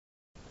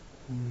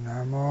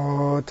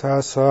Namo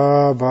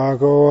tassa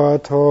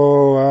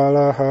bhagavato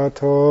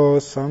arahato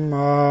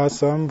samma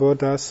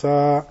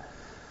sambuddhassa.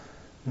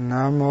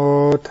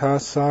 Namo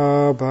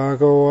tassa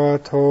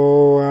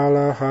bhagavato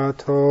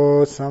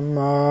arahato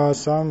samma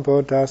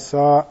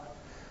sambuddhassa.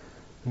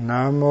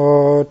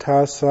 Namo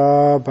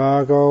tassa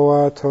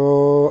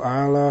bhagavato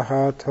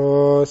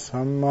arahato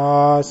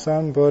samma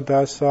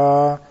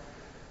sambuddhassa.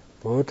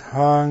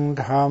 Buddhaṃ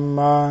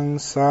Dhammaṃ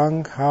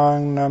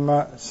Sanghaṃ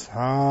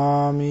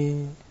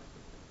Namasami.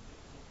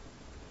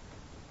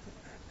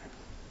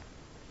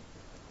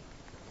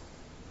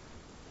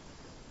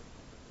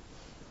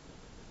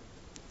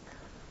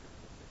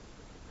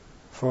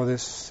 For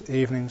this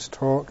evening's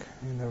talk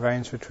in the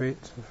Rains Retreat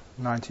of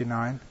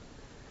 99,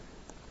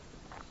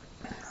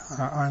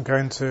 I'm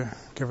going to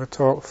give a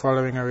talk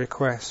following a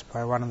request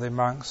by one of the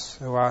monks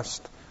who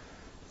asked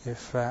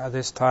if at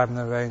this time in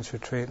the Rains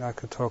Retreat I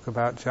could talk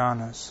about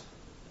Jhanas.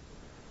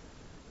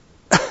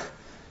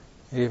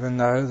 Even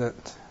though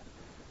that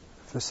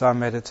for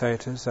some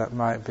meditators that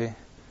might be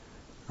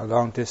a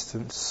long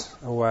distance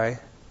away,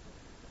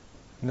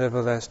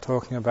 nevertheless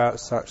talking about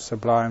such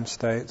sublime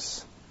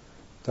states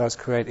does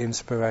create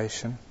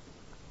inspiration.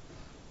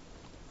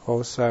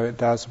 Also it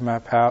does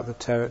map out the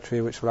territory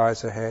which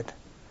lies ahead,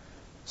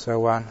 so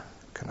one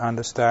can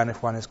understand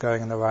if one is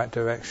going in the right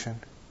direction.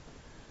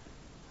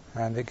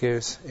 And it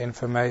gives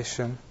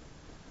information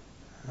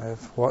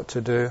of what to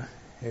do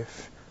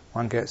if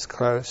one gets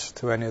close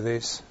to any of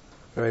these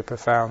very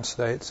profound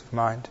states of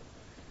mind.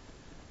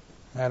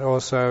 And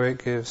also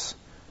it gives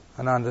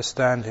an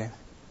understanding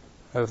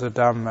of the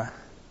Dhamma,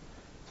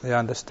 the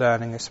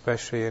understanding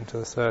especially into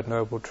the third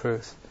noble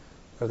truth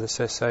of the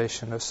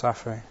cessation of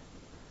suffering.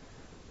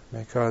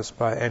 Because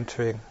by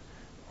entering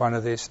one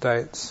of these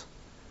states,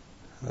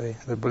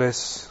 the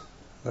bliss,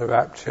 the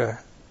rapture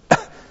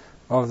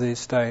of these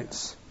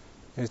states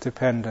is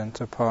dependent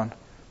upon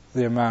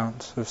the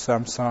amount of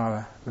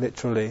samsara,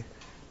 literally,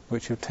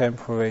 which you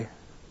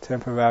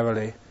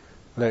temporarily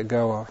let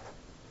go of.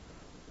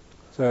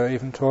 So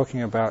even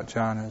talking about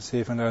jhanas,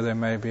 even though there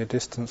may be a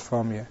distance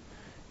from you,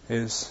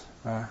 is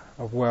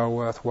well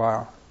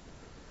worthwhile.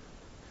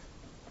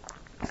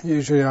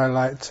 Usually I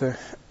like to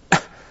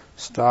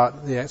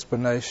start the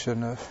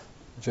explanation of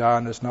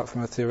jhanas not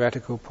from a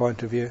theoretical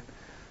point of view,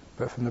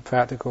 but from the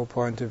practical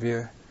point of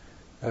view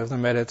of the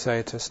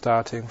meditator,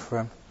 starting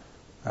from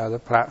the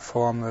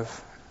platform of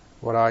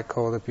what I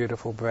call the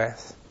beautiful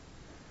breath.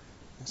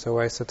 It's a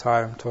waste of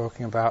time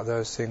talking about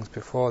those things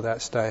before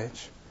that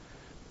stage,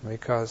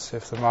 because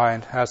if the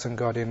mind hasn't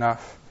got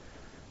enough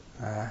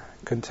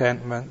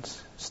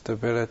contentment,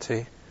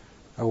 stability,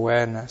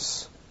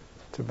 awareness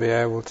to be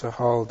able to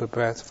hold the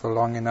breath for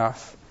long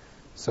enough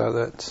so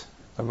that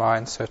the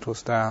mind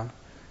settles down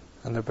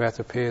and the breath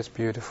appears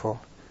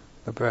beautiful,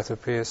 the breath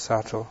appears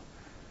subtle,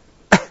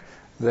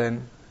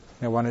 then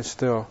one is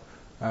still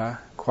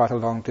quite a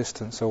long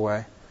distance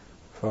away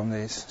from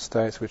these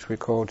states which we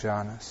call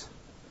jhanas.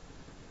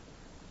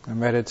 The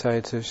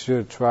meditator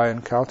should try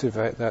and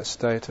cultivate that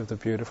state of the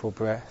beautiful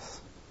breath,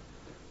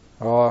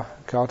 or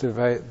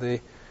cultivate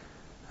the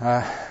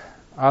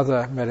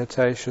other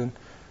meditation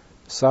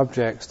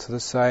subjects to the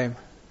same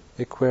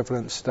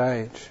equivalent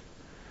stage,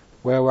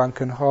 where one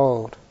can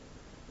hold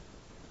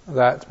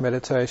that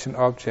meditation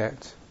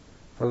object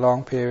for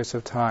long periods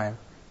of time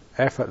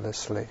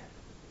effortlessly.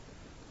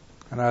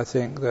 And I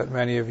think that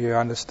many of you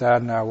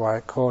understand now why I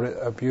call it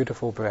a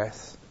beautiful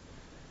breath,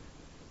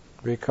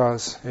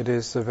 because it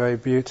is the very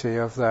beauty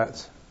of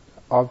that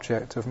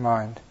object of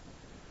mind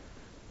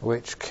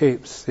which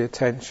keeps the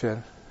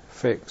attention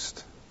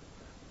fixed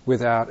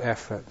without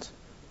effort,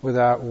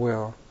 without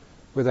will,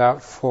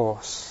 without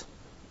force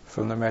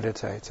from the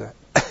meditator.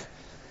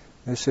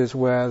 This is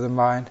where the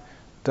mind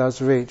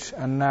does reach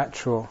a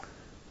natural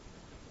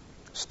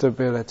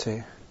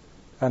stability,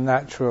 a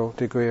natural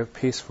degree of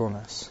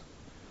peacefulness.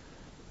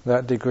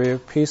 That degree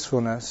of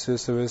peacefulness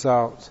is the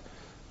result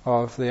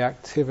of the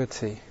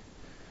activity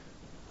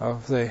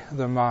of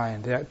the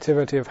mind, the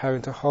activity of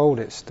having to hold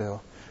it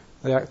still,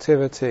 the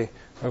activity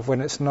of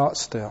when it's not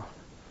still.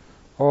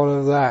 All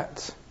of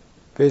that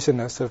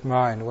busyness of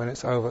mind, when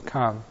it's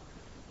overcome,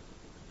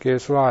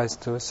 gives rise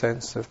to a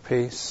sense of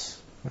peace,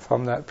 and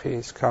from that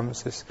peace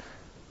comes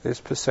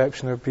this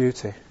perception of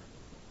beauty.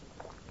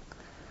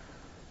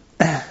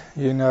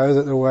 You know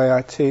that the way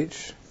I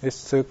teach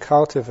is to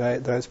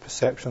cultivate those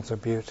perceptions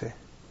of beauty.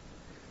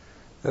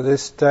 At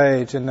this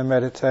stage in the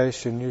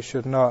meditation, you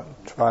should not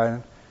try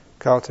and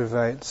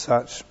cultivate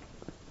such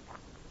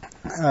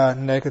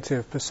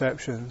negative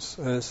perceptions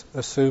as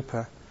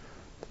asūpa,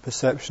 the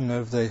perception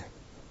of the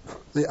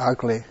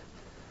ugly.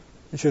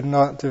 You should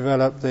not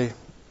develop the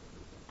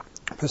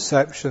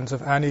perceptions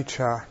of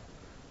anicca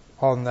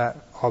on that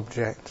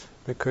object,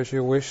 because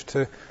you wish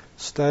to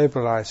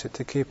stabilize it,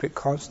 to keep it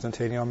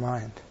constant in your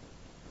mind.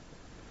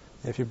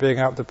 If you bring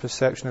up the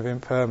perception of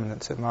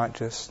impermanence, it might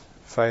just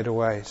fade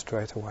away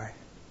straight away.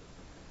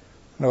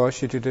 Nor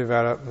should you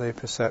develop the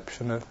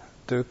perception of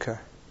dukkha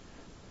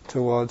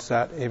towards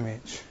that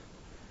image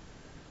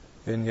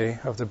in you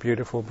of the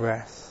beautiful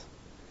breath.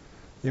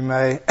 You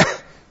may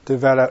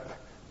develop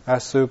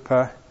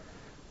asubha,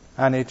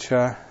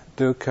 anicca,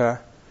 dukkha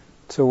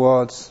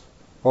towards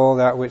all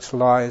that which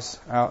lies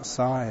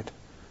outside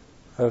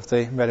of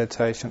the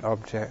meditation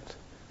object.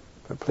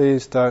 But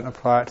please don't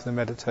apply it to the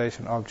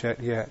meditation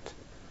object yet.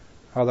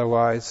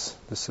 Otherwise,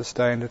 the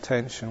sustained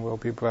attention will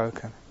be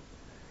broken.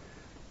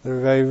 The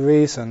very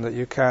reason that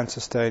you can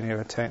sustain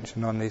your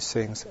attention on these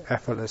things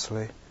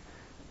effortlessly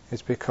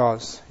is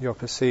because you're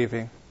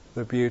perceiving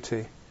the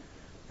beauty.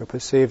 You're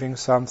perceiving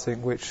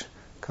something which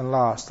can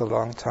last a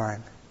long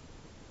time.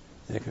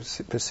 You're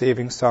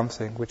perceiving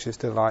something which is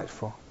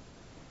delightful.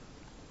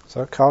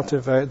 So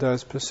cultivate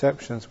those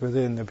perceptions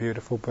within the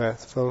beautiful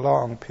breath for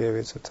long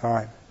periods of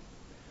time.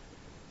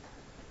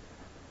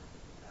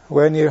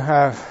 When you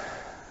have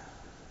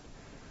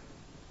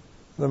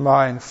the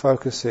mind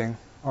focusing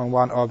on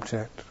one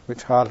object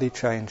which hardly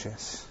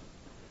changes,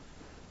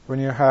 when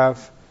you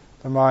have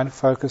the mind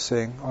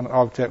focusing on an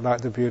object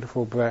like the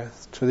beautiful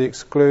breath to the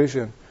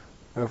exclusion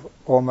of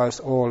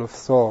almost all of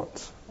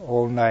thought,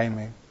 all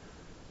naming,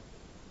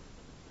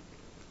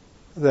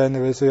 then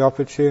there is the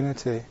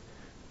opportunity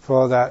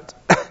for that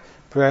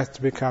breath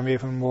to become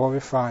even more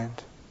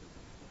refined.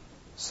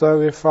 So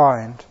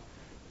refined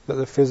that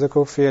the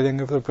physical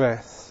feeling of the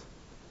breath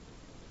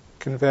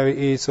can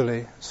very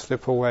easily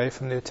slip away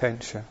from the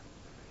attention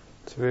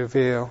to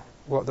reveal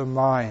what the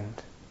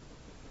mind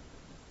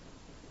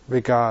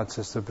regards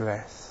as the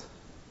breath.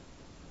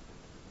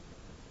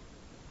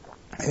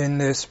 In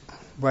this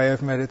way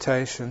of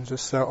meditation,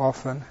 just so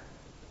often,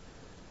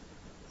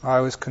 I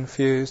was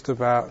confused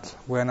about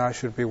when I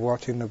should be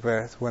watching the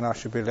breath, when I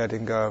should be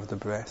letting go of the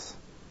breath,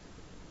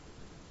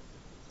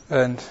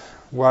 and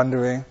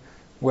wondering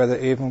whether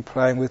even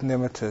playing with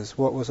nimittas,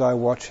 what was I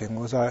watching?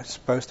 Was I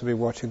supposed to be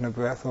watching the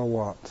breath or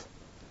what?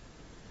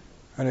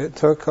 And it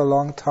took a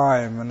long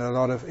time and a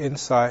lot of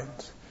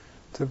insight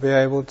to be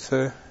able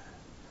to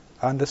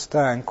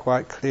understand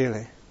quite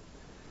clearly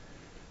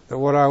that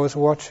what I was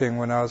watching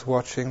when I was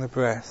watching the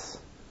breath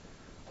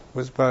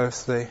was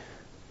both the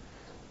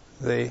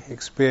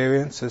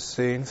experience as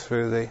seen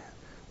through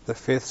the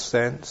fifth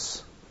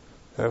sense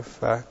of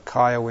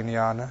kaya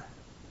viññāna,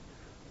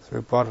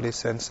 through bodily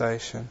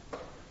sensation,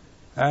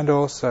 and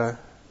also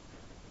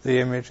the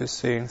image is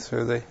seen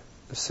through the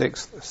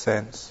sixth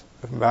sense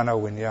of mano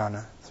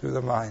viññāna, through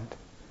the mind.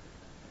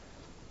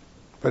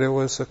 But it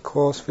was a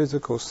coarse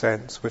physical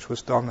sense which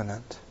was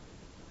dominant.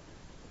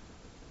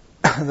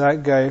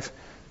 That gave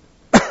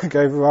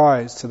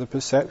rise to the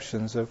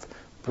perceptions of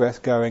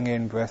breath going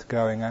in, breath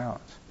going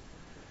out.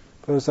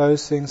 But as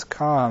those things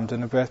calmed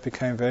and the breath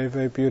became very,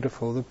 very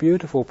beautiful, the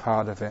beautiful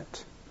part of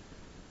it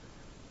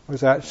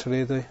was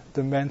actually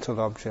the mental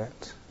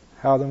object,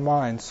 how the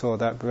mind saw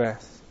that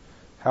breath,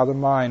 how the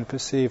mind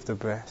perceived the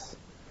breath,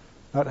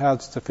 not how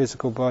the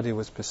physical body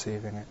was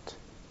perceiving it.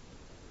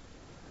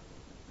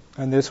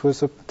 And this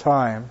was a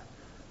time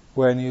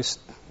when you,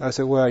 as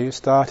it were, you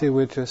started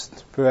with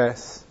just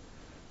breath,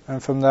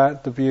 and from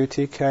that the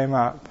beauty came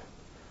up,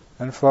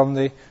 and from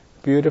the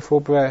beautiful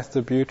breath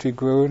the beauty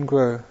grew and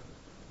grew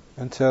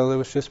until there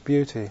was just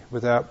beauty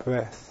without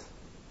breath.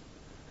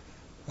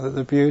 That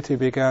the beauty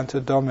began to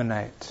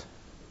dominate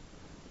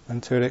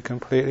until it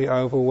completely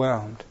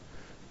overwhelmed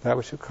that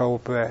which you call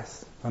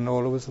breath, and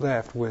all that was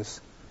left was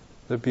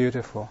the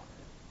beautiful.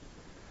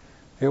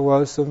 It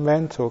was the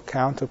mental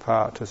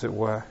counterpart, as it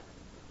were,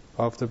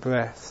 of the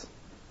breath.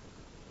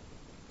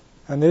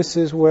 And this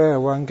is where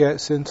one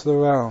gets into the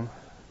realm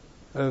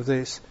of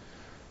these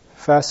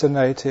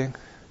fascinating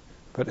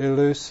but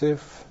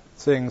elusive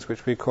things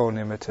which we call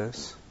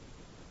nimittas.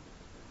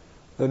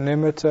 The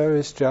nimitta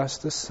is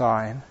just a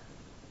sign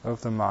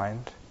of the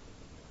mind.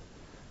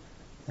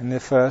 In the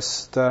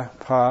first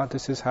part,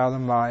 this is how the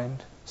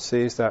mind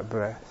sees that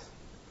breath.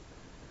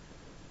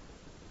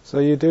 So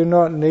you do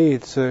not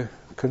need to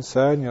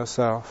concern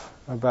yourself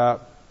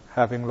about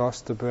having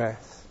lost the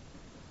breath.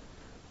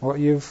 What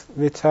you've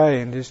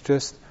retained is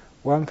just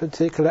one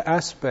particular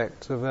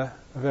aspect of a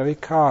very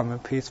calm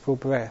and peaceful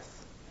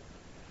breath.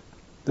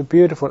 The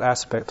beautiful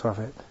aspect of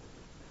it.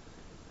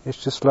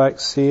 It's just like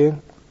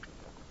seeing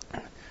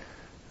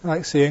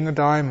a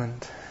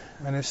diamond.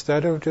 And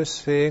instead of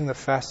just seeing the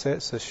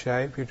facets, the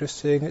shape, you're just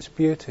seeing its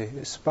beauty,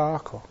 its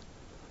sparkle.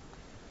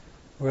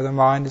 Where the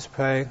mind is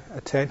paying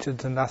attention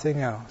to nothing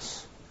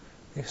else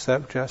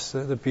except just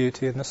the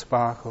beauty and the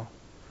sparkle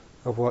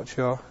of what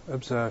you're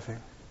observing.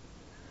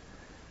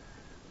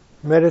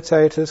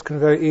 Meditators can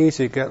very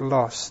easily get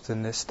lost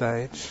in this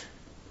stage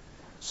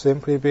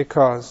simply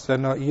because they're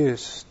not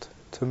used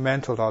to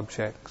mental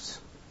objects,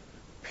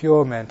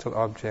 pure mental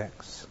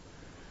objects,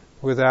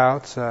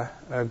 without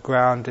a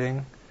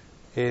grounding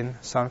in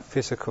some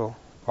physical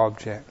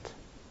object.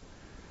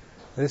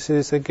 This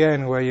is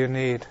again where you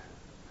need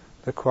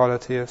the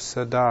quality of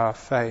saddha,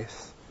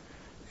 faith,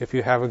 if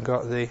you haven't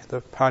got the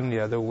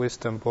panya, the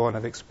wisdom born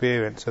of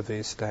experience of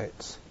these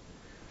states.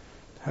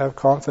 Have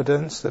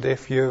confidence that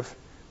if you've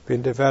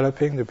been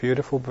developing the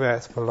beautiful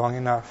breath for long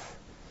enough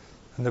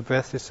and the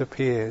breath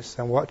disappears,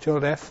 then what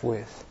you're left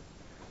with,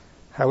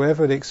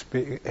 however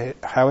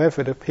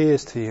it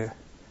appears to you,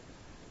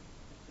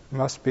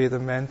 must be the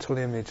mental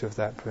image of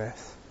that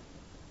breath.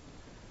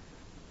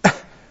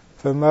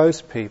 For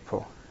most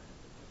people,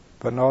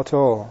 but not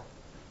all,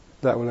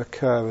 that will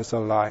occur as a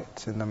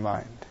light in the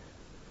mind.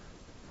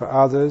 For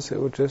others, it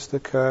will just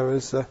occur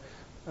as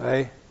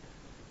a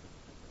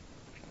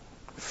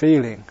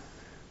feeling,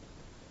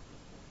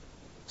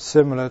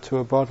 similar to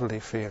a bodily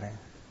feeling.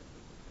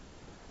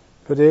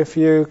 But if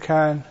you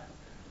can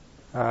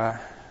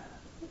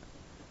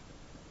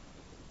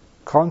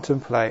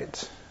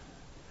contemplate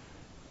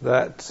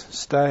that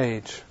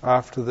stage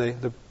after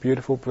the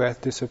beautiful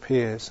breath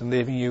disappears and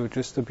leaving you with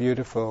just the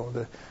beautiful,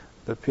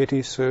 the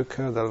piti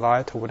sukha, the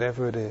light, or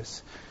whatever it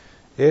is.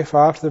 If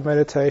after the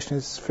meditation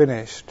is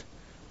finished,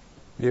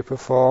 you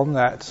perform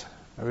that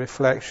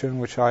reflection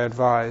which I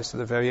advise at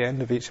the very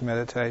end of each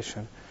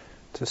meditation,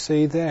 to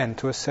see then,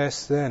 to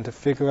assess then, to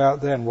figure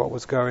out then what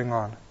was going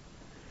on,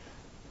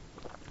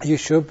 you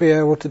should be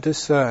able to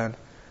discern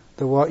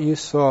that what you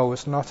saw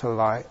was not a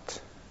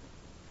light.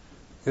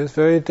 It was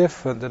very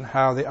different than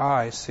how the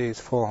eye sees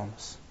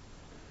forms.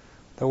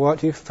 That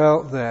what you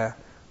felt there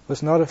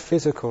was not a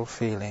physical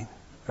feeling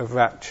of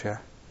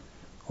rapture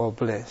or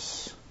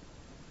bliss,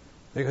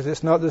 because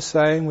it's not the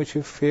same which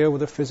you feel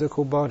with a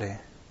physical body.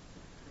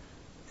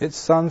 It's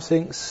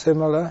something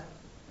similar,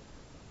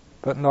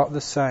 but not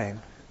the same.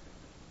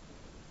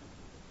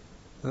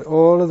 That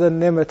all of the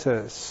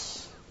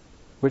nimittas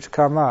which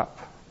come up,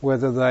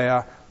 whether they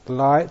are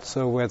lights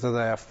or whether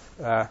they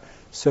are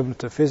similar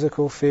to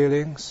physical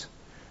feelings,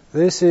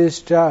 this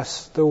is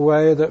just the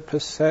way that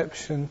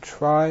perception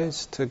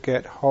tries to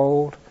get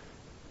hold,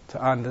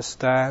 to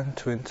understand,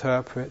 to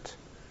interpret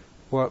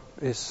what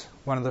is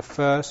one of the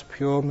first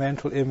pure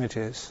mental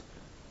images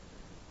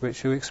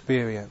which you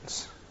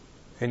experience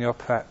in your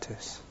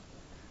practice.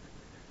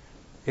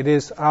 It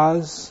is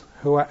us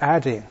who are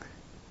adding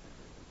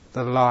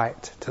the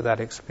light to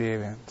that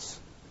experience.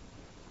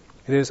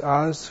 It is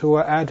us who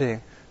are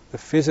adding the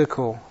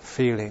physical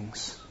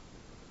feelings,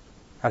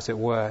 as it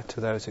were,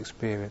 to those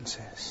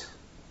experiences.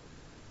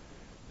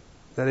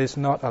 That is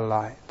not a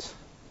light.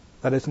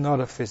 That is not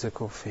a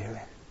physical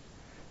feeling.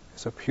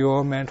 It's a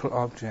pure mental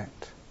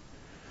object.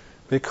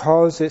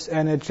 Because it's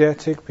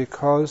energetic,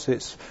 because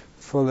it's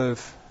full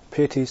of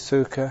piti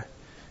sukha,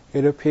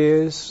 it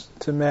appears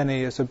to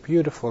many as a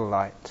beautiful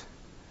light.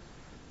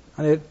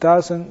 And it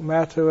doesn't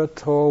matter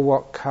at all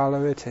what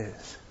colour it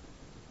is,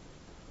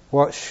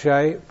 what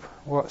shape,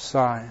 what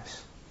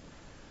size.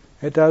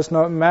 It does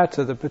not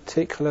matter the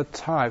particular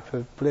type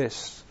of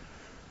bliss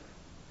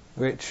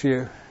which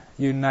you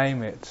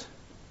name it.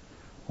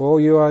 All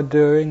you are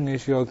doing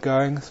is you're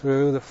going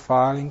through the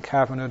filing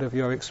cabinet of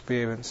your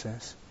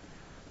experiences,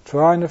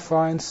 trying to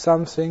find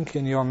something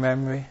in your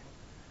memory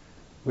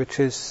which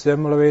is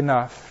similar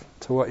enough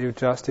to what you've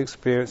just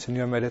experienced in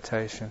your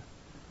meditation,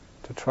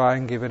 to try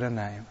and give it a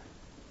name.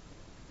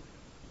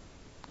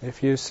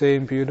 If you've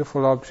seen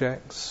beautiful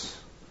objects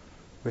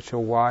which are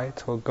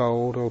white or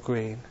gold or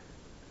green,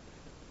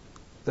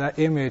 that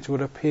image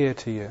would appear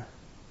to you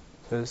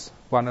as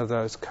one of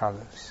those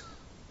colours.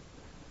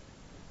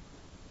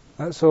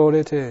 That's all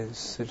it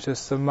is. It's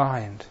just the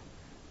mind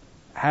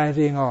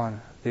adding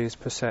on these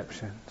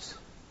perceptions.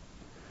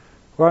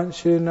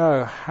 Once you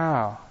know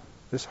how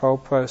this whole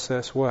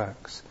process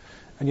works,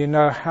 and you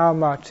know how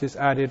much is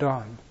added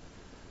on,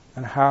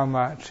 and how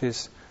much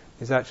is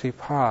actually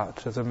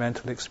part of the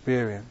mental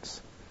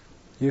experience,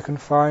 you can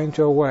find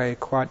your way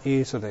quite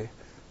easily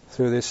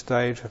through this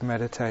stage of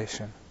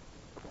meditation.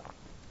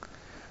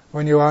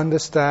 When you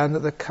understand that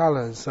the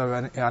colours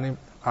are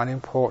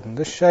unimportant,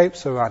 the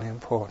shapes are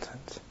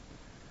unimportant,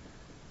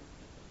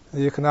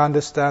 you can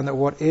understand that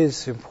what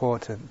is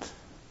important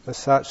are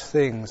such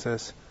things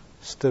as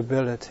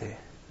stability,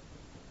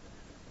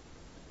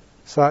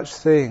 such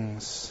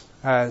things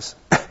as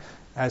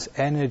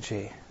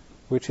energy,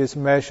 which is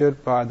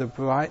measured by the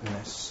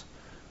brightness,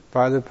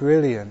 by the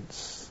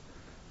brilliance,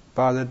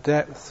 by the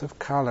depth of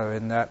colour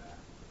in that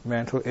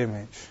mental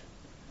image,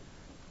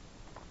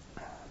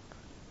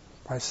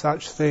 by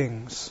such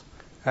things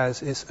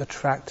as its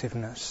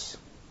attractiveness.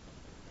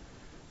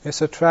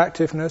 Its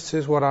attractiveness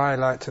is what I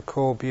like to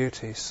call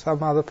beauty.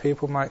 Some other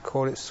people might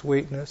call it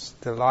sweetness,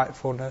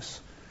 delightfulness,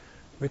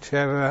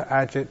 whichever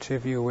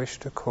adjective you wish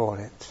to call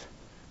it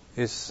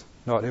is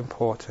not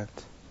important.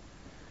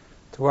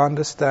 To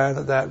understand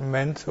that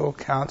mental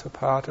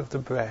counterpart of the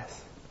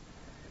breath,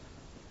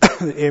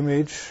 the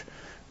image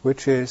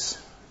which is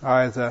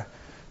either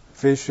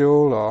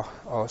visual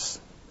or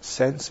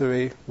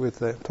sensory,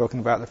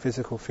 talking about the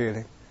physical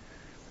feeling,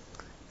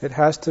 it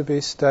has to be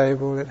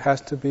stable, it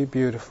has to be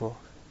beautiful,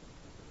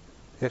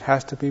 it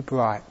has to be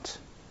bright.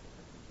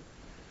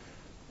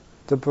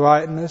 The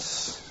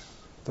brightness,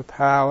 the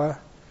power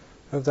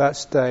of that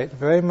state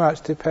very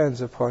much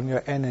depends upon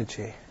your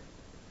energy.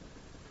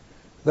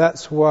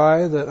 That's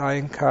why that I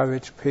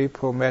encourage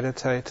people,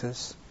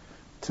 meditators,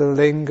 to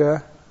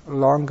linger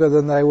longer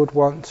than they would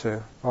want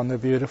to on the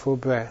beautiful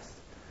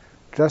breath,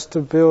 just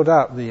to build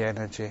up the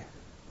energy.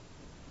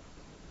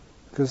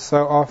 Because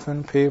so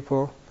often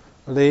people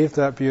leave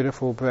that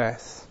beautiful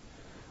breath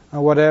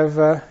And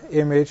whatever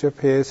image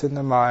appears in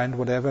the mind,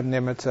 whatever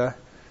nimitta,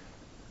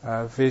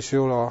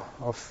 visual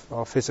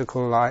or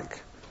physical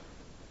like,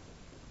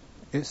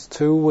 it's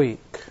too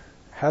weak,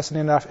 hasn't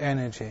enough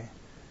energy.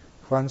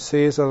 If one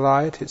sees a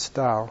light, it's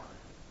dull.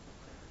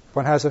 If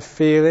one has a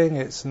feeling,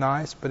 it's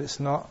nice, but it's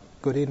not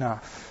good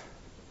enough.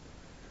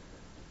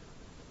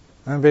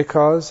 And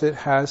because it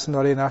has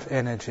not enough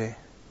energy,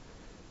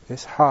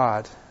 it's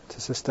hard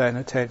to sustain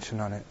attention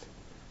on it.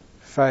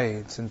 It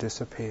fades and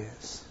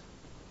disappears.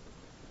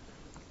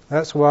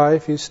 That's why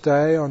if you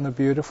stay on the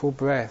beautiful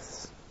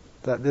breath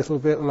that little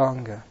bit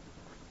longer,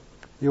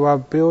 you are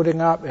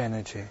building up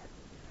energy.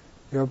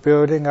 You're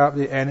building up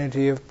the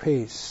energy of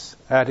peace,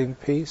 adding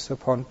peace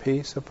upon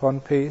peace upon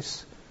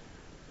peace,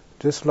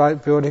 just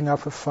like building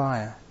up a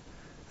fire,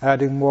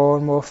 adding more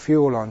and more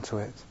fuel onto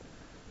it,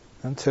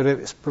 until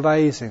it's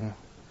blazing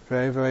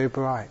very, very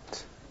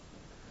bright.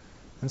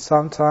 And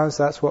sometimes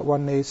that's what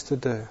one needs to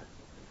do.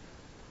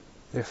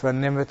 If a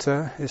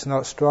nimitta is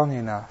not strong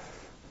enough,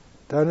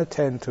 don't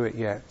attend to it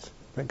yet,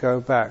 but go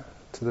back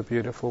to the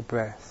beautiful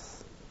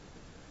breath.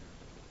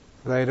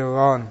 Later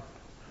on,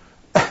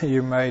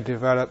 you may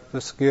develop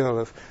the skill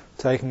of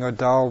taking a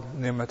dull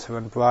nimitta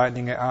and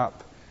brightening it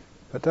up,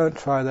 but don't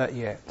try that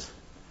yet.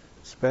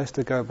 It's best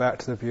to go back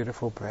to the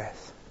beautiful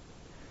breath.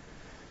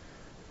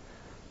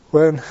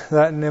 When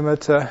that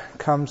nimitta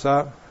comes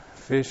up,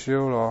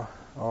 visual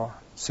or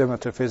similar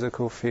to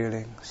physical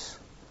feelings,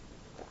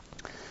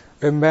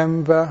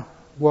 remember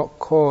what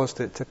caused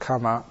it to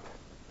come up.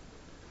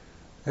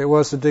 It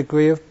was the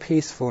degree of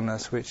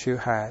peacefulness which you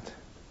had.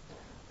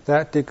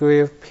 That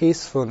degree of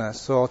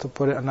peacefulness, or to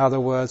put it in other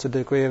words, a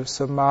degree of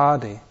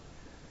samadhi,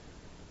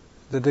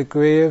 the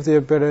degree of the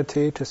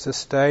ability to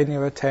sustain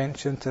your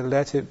attention, to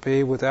let it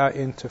be without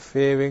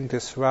interfering,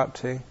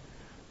 disrupting,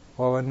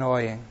 or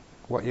annoying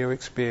what you're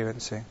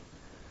experiencing,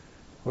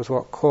 was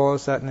what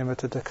caused that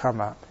nimitta to come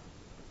up.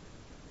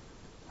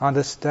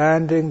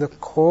 Understanding the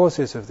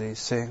causes of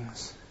these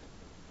things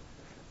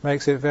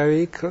makes it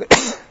very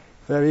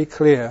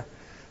clear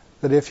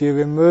that if you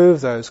remove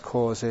those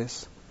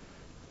causes,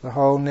 the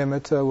whole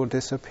nimitta will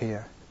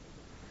disappear.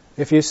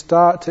 If you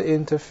start to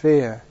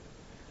interfere,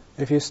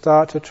 if you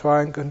start to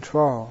try and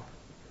control,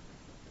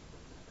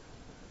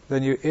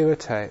 then you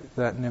irritate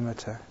that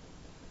nimitta.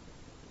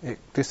 It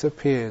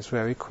disappears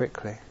very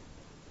quickly.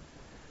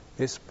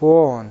 It's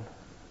born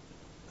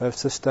of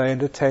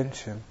sustained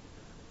attention,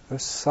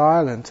 of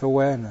silent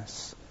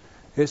awareness.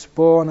 It's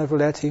born of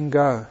letting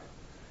go.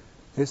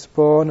 It's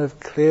born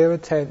of clear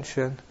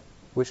attention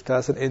which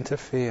doesn't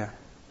interfere.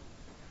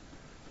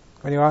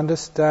 When you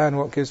understand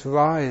what gives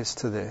rise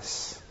to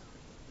this,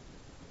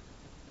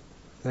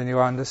 then you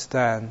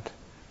understand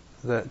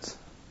that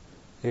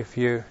if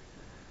you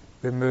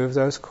remove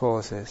those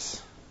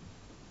causes,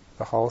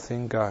 the whole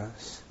thing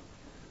goes.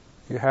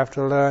 You have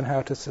to learn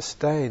how to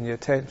sustain your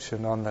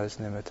attention on those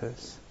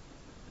nimittas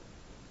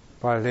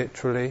by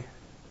literally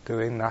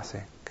doing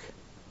nothing.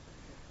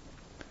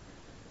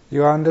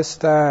 You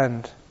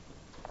understand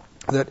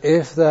that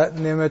if that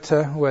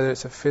nimitta, whether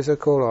it's a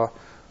physical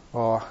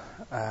or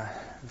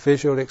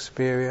visual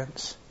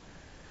experience,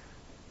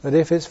 that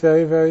if it's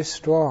very, very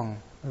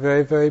strong,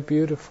 very, very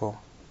beautiful,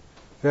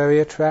 very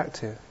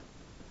attractive,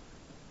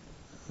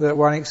 that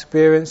one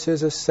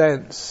experiences a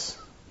sense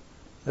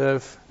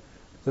of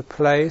the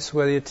place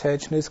where the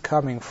attention is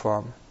coming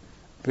from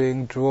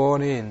being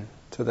drawn in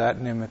to that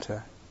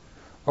nimitta,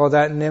 or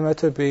that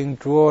nimitta being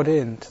drawn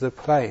in to the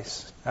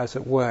place, as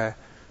it were,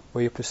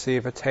 where you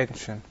perceive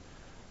attention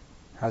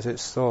as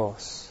its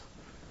source.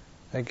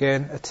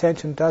 Again,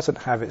 attention doesn't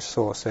have its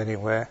source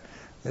anywhere.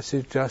 This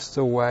is just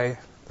the way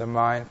the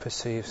mind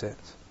perceives it.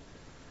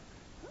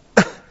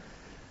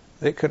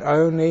 It can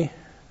only,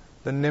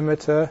 the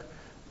nimitta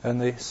and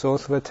the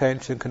source of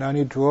attention can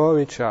only draw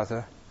each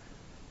other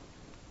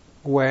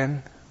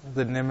when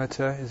the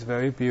nimitta is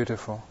very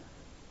beautiful.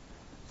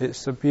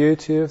 It's the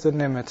beauty of the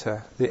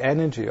nimitta, the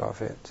energy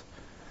of it,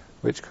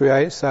 which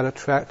creates that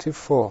attractive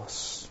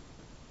force.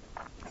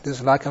 It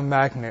is like a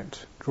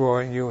magnet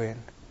drawing you in.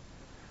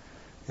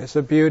 It's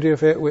the beauty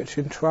of it which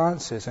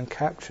entrances and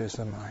captures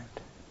the mind.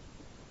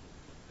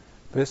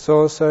 But it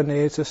also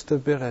needs a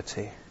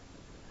stability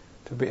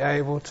to be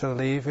able to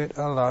leave it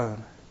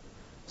alone,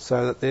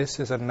 so that this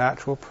is a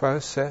natural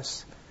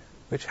process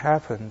which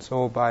happens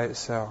all by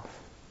itself.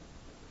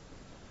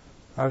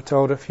 I've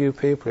told a few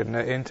people in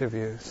their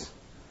interviews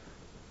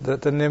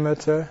that the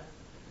nimitta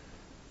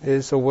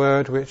is a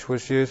word which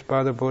was used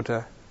by the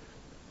Buddha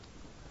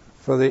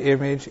for the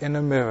image in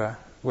a mirror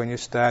when you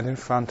stand in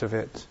front of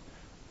it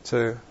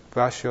to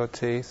brush your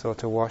teeth or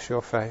to wash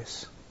your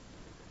face.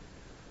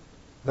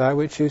 That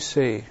which you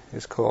see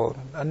is called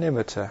a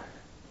nimitta,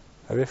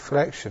 a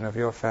reflection of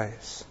your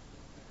face.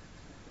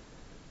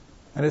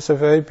 And it's a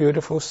very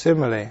beautiful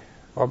simile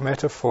or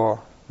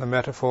metaphor, the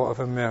metaphor of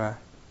a mirror,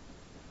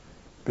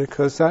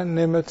 because that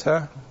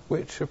nimitta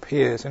which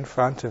appears in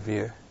front of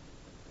you,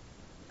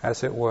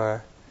 as it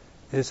were,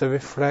 is a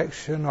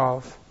reflection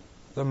of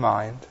the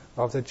mind,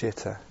 of the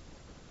citta.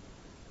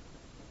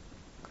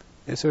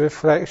 is a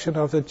reflection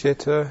of the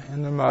citta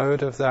in the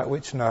mode of that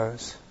which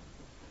knows.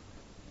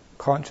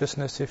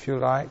 Consciousness, if you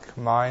like,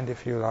 mind,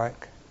 if you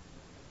like.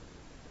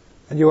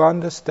 And you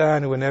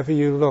understand whenever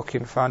you look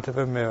in front of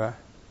a mirror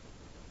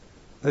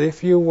that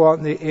if you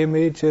want the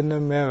image in the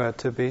mirror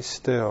to be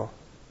still,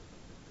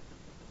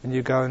 and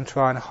you go and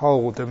try and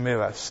hold the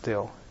mirror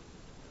still,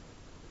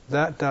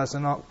 that does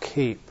not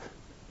keep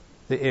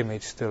the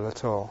image still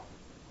at all.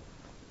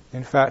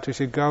 In fact, if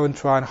you go and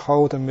try and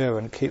hold the mirror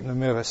and keep the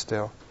mirror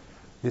still,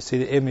 you see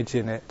the image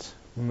in it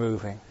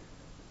moving.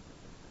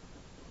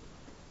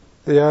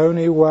 The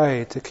only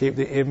way to keep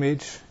the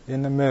image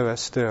in the mirror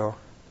still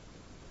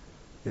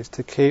is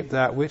to keep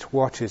that which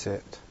watches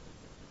it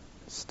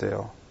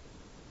still.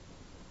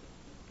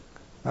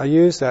 I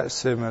use that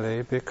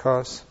simile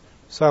because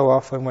so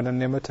often when a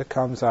nimitta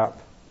comes up,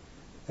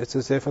 it's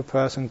as if a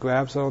person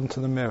grabs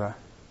onto the mirror,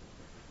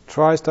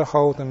 tries to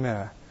hold the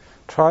mirror,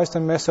 tries to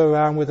mess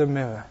around with the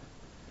mirror,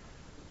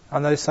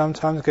 and they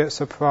sometimes get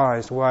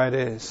surprised why it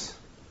is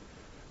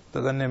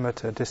that the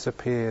nimitta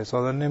disappears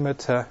or the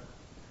nimitta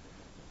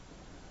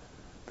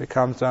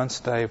becomes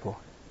unstable.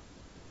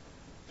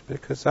 It's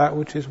because that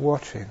which is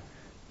watching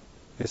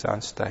is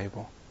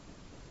unstable.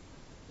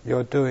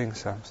 You're doing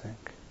something.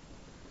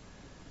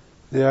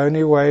 The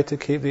only way to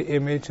keep the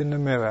image in the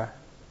mirror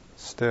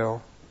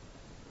still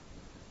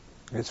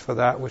is for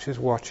that which is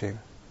watching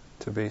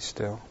to be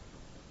still.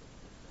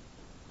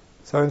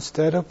 So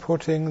instead of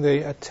putting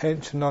the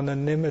attention on the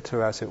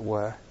nimitta, as it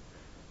were,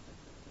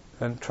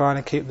 and trying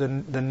to keep the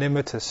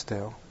nimitta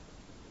still,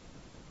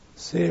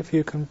 see if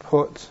you can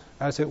put,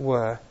 as it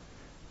were,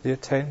 the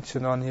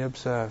attention on the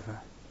observer.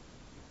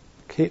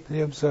 Keep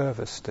the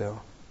observer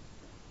still.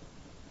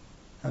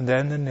 And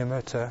then the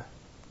nimitta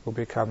will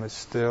become as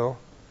still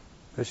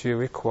as you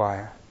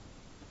require.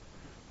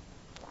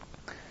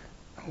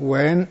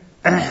 When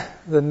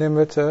the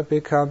nimitta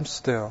becomes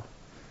still,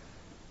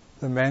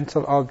 the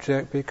mental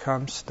object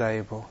becomes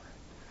stable.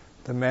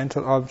 The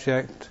mental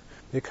object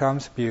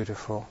becomes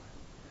beautiful.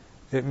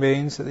 It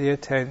means that the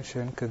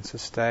attention can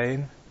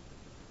sustain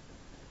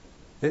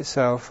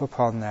itself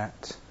upon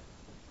that,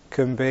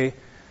 can be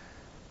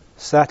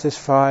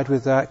satisfied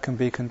with that, can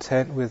be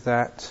content with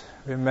that.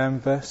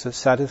 Remember, so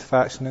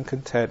satisfaction and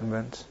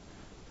contentment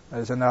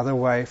is another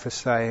way for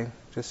saying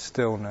just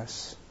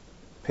stillness,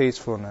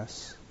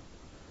 peacefulness.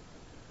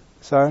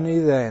 It's only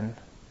then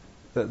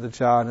that the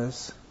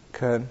jhanas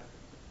can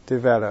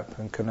develop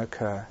and can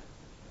occur.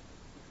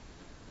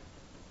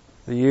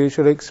 The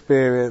usual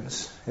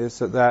experience is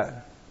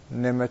that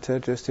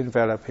nimitta just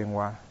enveloping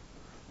one,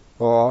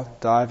 or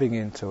diving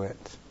into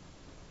it.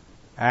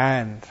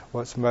 And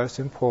what's most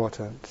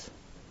important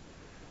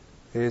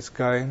is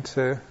going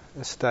to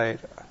a state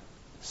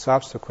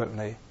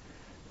subsequently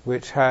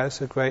which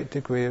has a great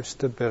degree of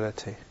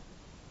stability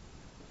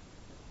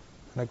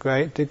and a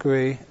great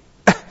degree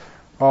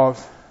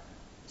of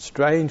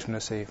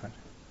strangeness even.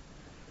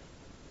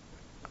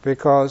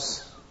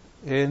 Because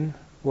in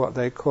what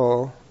they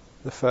call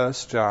the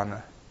first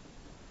jhana,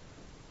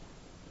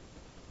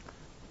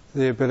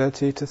 the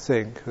ability to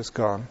think has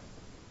gone.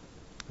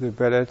 The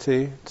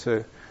ability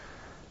to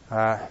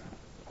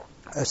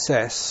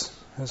assess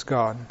has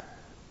gone.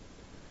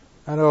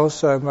 And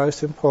also,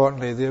 most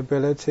importantly, the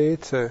ability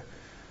to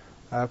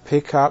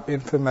pick up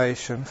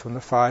information from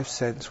the five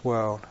sense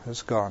world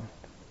has gone.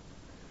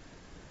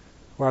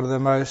 One of the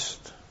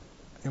most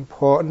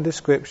important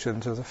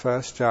descriptions of the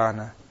first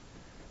jhana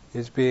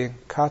is being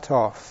cut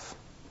off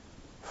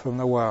from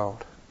the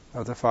world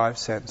of the five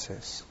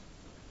senses.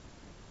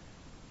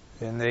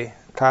 In the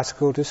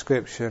classical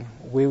description,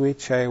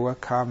 vivichewa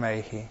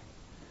kamehi,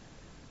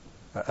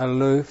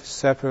 aloof,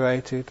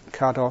 separated,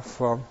 cut off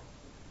from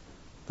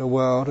the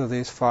world of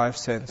these five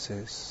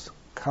senses.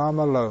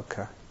 Kama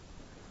loka,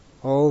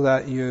 all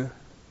that you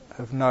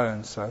have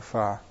known so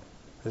far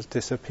has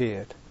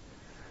disappeared.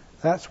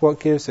 That's what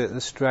gives it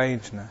the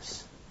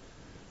strangeness,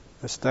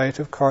 the state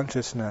of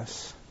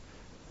consciousness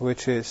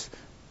which is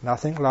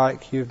nothing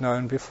like you've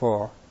known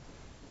before,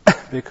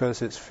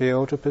 because its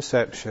field of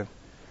perception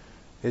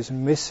is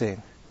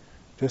missing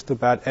just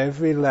about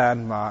every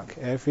landmark,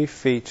 every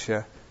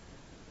feature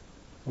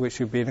which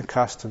you've been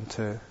accustomed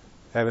to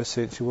ever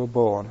since you were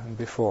born and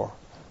before.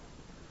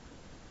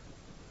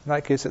 And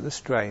that gives it the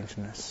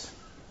strangeness,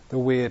 the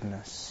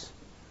weirdness.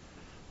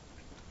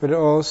 But it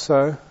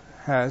also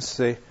has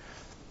the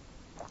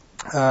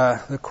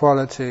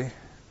quality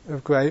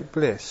of great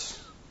bliss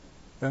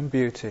and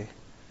beauty.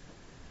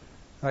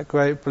 That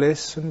great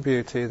bliss and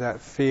beauty, that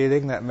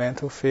feeling, that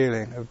mental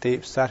feeling of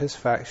deep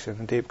satisfaction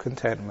and deep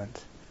contentment,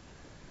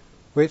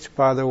 which,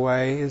 by the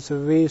way, is the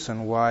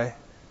reason why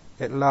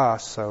it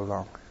lasts so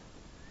long.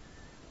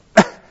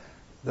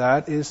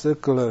 That is the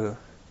glue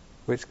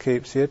which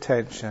keeps the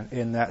attention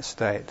in that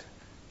state,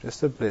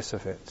 just the bliss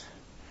of it.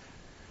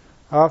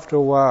 After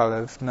a while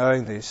of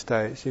knowing these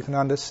states, you can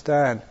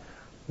understand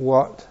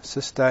what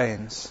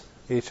sustains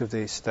each of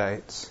these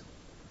states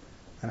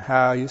and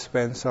how you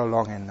spend so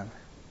long in them.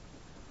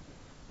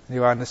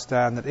 You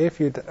understand that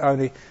if you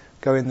only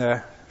go in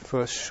there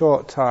for a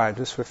short time,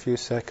 just for a few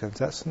seconds,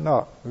 that's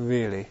not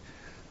really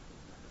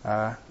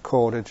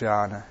called a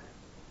jhana.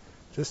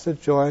 Just the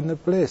joy and the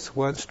bliss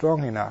weren't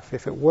strong enough.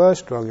 If it were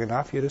strong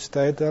enough, you'd have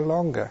stayed there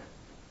longer.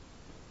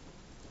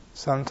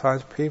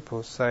 Sometimes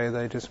people say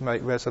they just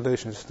make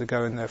resolutions to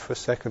go in there for a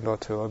second or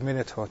two, or a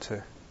minute or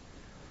two.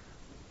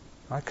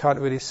 I can't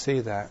really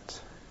see that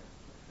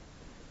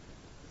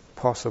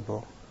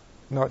possible,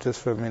 not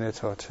just for a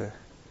minute or two.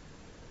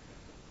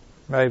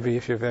 Maybe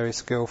if you're very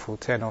skillful,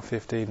 10 or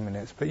 15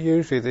 minutes, but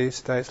usually these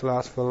states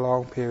last for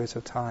long periods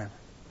of time.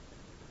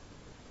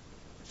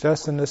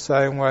 Just in the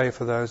same way,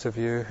 for those of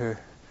you who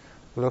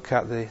look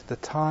at the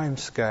time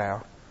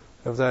scale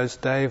of those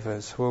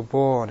devas who were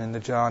born in the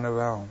jhana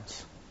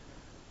realms,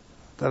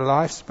 the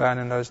lifespan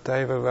in those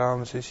deva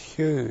realms is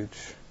huge.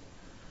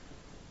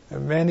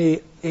 And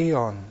many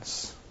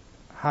eons,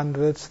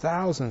 hundreds,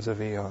 thousands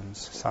of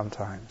eons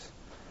sometimes.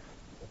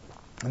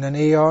 And an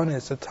eon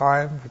is the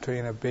time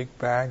between a big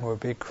bang or a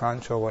big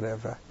crunch or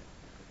whatever.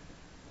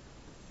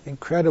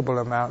 Incredible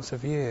amounts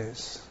of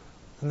years.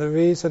 And the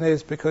reason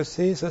is because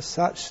these are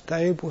such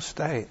stable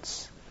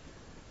states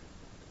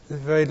that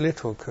very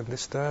little can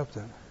disturb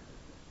them.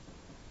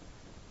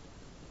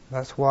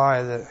 That's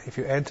why that if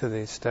you enter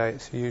these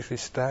states, you usually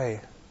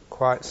stay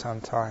quite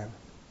some time.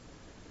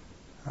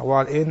 And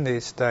while in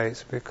these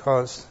states,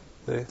 because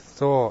the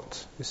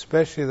thought,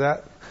 especially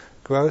that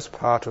gross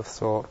part of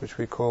thought which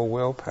we call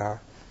willpower,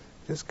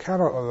 just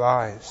cannot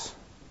arise.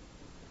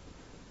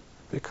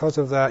 Because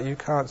of that, you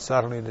can't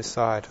suddenly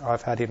decide,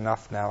 I've had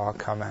enough now, I'll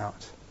come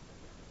out.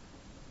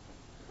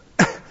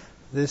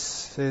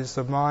 This is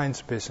the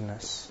mind's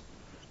business.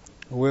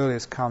 Will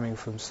is coming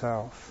from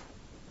self.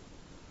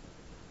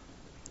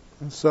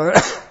 And so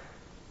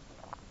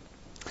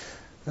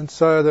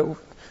that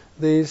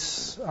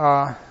these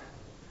are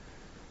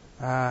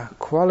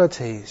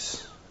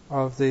qualities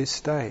of these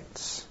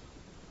states.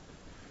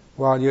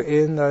 While you're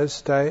in those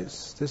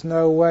states, there's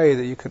no way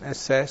that you can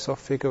assess or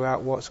figure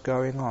out what's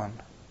going on.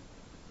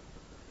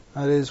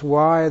 That is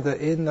why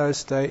that in those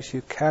states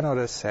you cannot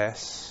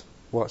assess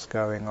what's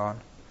going on.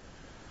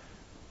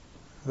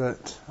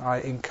 That I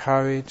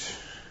encourage,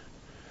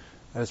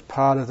 as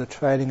part of the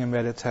training in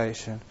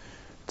meditation,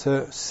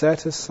 to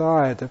set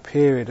aside the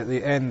period at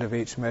the end of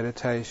each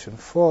meditation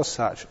for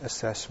such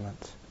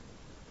assessment.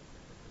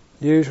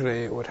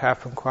 Usually it would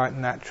happen quite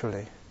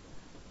naturally,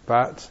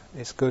 but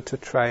it's good to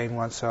train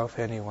oneself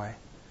anyway.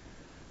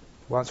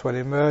 Once one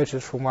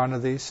emerges from one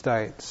of these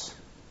states,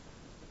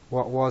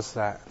 what was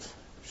that?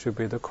 Should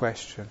be the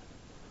question.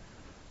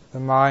 The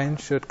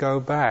mind should go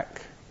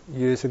back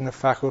using the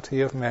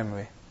faculty of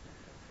memory,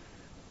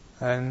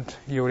 and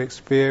your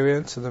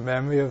experience and the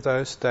memory of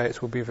those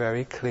states will be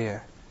very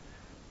clear,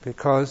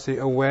 because the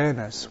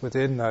awareness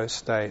within those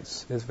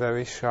states is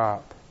very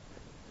sharp.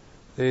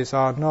 These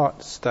are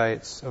not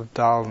states of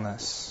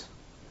dullness.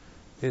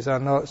 These are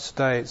not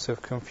states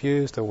of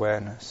confused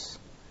awareness.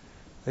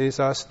 These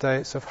are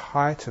states of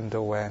heightened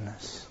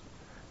awareness,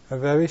 a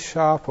very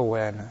sharp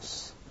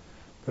awareness,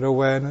 but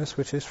awareness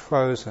which is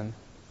frozen,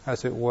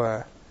 as it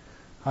were,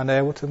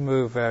 unable to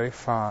move very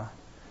far,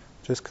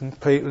 just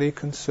completely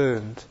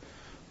consumed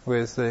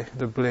with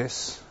the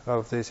bliss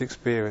of these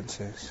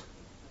experiences.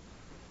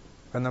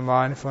 When the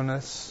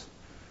mindfulness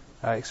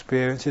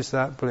experiences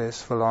that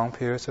bliss for long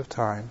periods of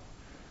time,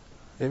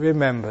 it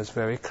remembers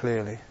very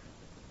clearly.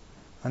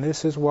 And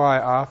this is why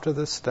after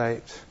the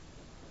state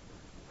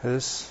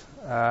has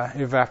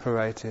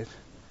evaporated,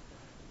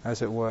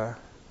 as it were,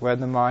 when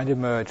the mind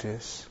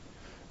emerges,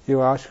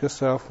 you ask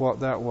yourself what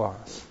that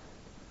was.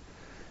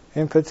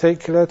 In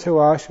particular,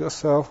 to ask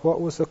yourself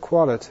what was the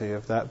quality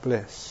of that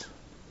bliss.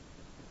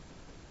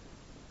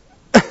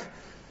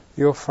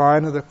 You'll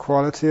find that the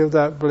quality of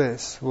that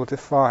bliss will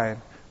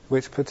define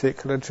which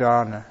particular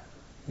jhana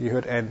you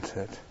had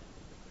entered.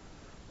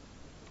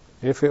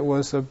 If it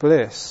was a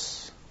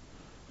bliss,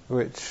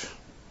 which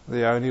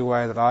the only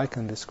way that I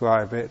can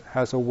describe it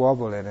has a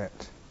wobble in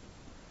it,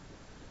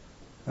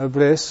 a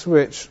bliss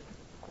which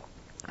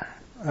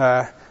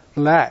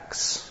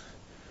lacks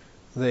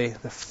the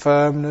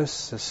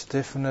firmness, the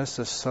stiffness,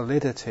 the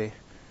solidity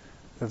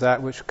of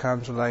that which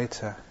comes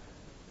later,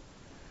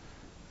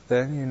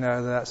 then you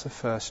know that's the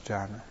first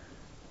jhana.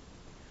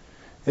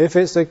 If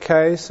it's the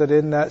case that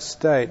in that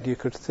state you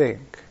could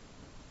think,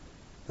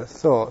 the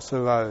thoughts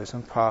arose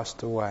and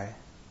passed away.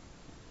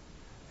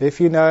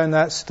 If you know in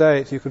that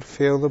state you could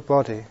feel the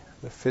body,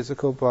 the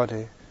physical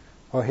body,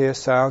 or hear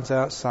sounds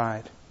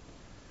outside,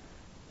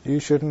 you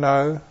should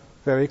know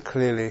very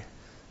clearly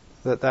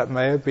that that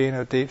may have been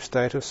a deep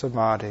state of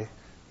samadhi,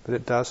 but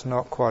it does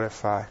not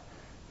qualify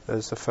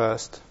as the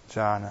first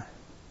jhana.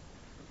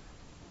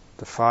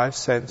 The five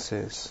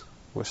senses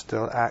were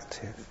still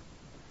active,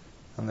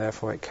 and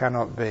therefore it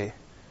cannot be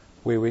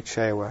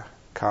vivichewa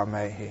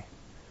karmehi,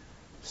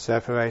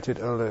 separated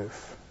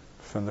aloof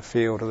from the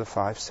field of the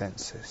five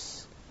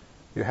senses.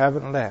 You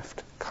haven't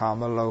left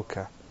kama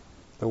loka,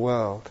 the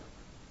world.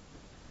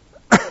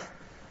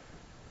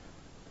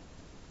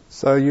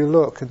 So you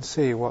look and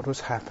see what was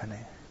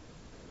happening.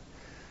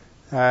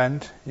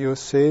 and you'll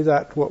see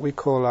that what we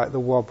call like the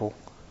wobble.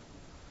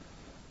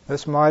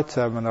 That's my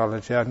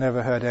terminology. I've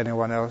never heard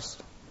anyone else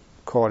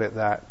call it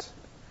that.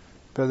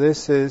 But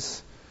this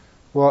is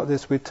what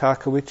this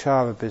Vitakka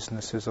Vichara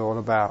business is all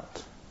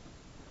about.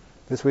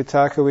 This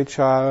Vitakka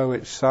Vichara,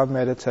 which some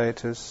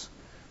meditators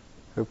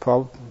who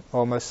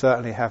almost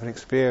certainly haven't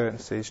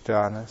experienced these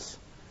jhanas,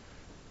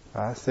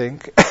 I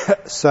think,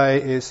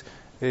 say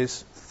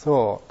is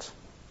thought.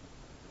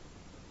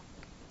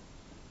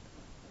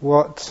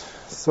 What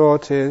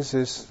thought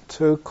is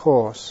too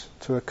coarse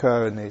to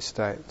occur in these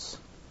states.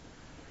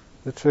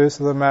 The truth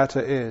of the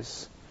matter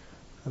is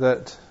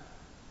that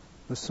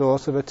the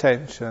source of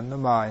attention, the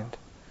mind,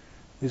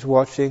 is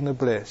watching the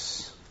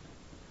bliss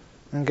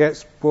and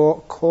gets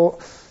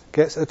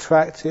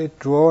attracted,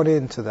 drawn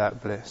into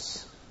that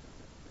bliss.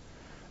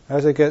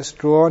 As it gets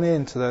drawn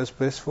into those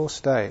blissful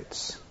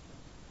states,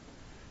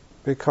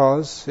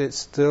 because it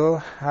still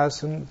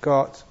hasn't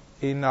got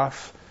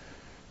enough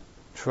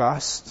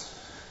trust,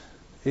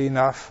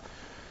 enough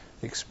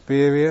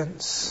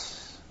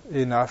experience,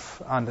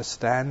 enough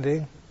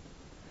understanding,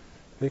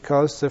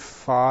 because the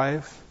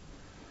 5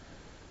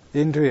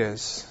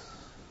 indriyas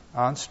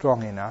aren't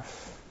strong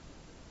enough,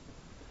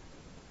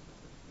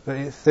 that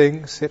it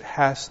thinks it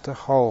has to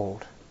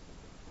hold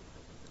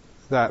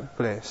that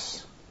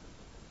bliss,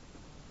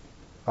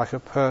 like a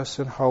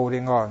person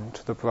holding on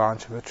to the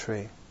branch of a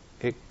tree.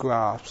 It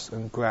grasps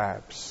and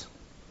grabs.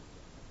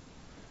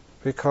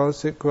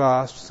 Because it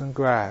grasps and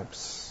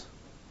grabs,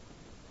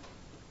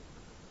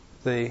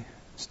 the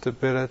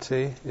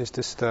stability is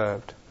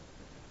disturbed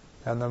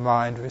and the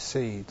mind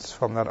recedes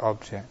from that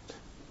object.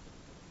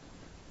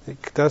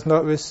 It does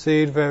not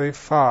recede very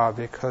far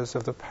because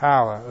of the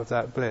power of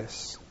that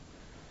bliss.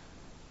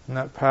 And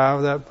that power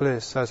of that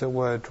bliss, as it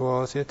were,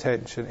 draws the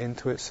attention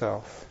into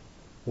itself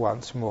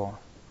once more.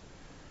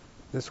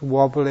 This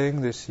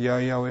wobbling, this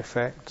yo-yo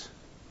effect,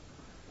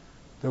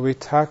 the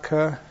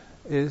vitakka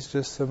is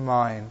just the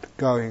mind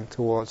going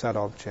towards that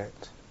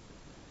object.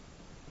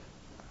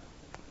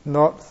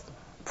 Not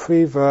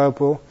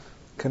pre-verbal,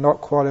 cannot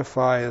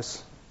qualify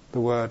as the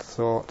word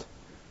thought,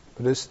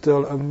 but is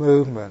still a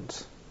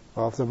movement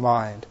of the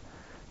mind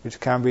which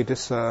can be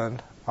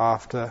discerned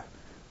after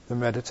the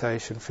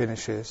meditation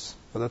finishes,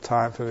 or the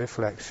time for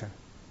reflection.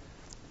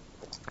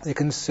 You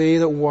can see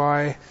that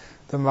why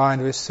the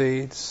mind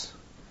recedes,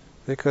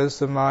 because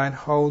the mind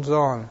holds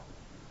on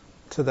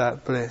to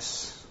that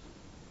bliss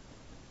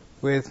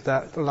with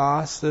that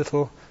last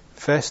little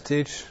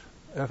vestige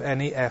of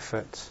any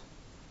effort,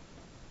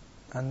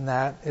 and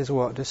that is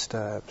what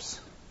disturbs.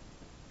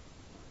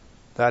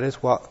 That is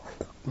what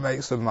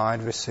makes the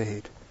mind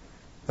recede.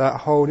 That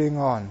holding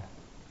on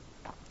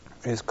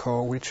is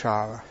called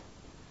vichara.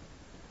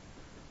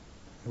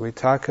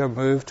 Vitakka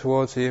move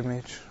towards the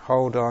image,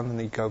 hold on, and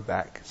then go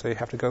back. So you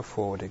have to go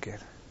forward again.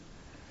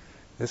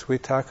 This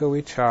vitakka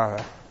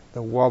vichara,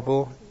 the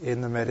wobble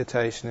in the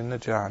meditation in the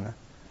jhana.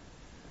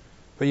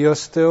 But you're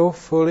still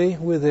fully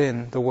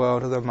within the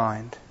world of the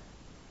mind.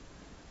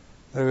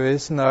 There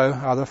is no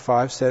other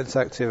 5 sense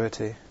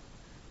activity,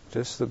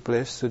 just the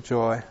bliss, the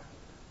joy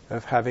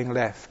of having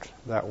left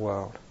that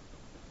world.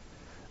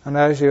 And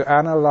as you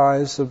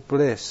analyze the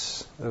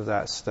bliss of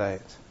that state,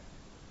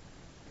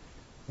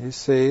 you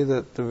see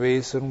that the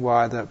reason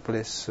why that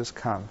bliss has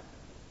come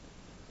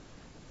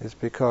is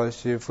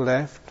because you've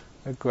left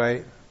a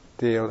great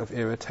deal of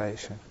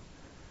irritation.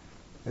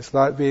 It's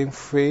like being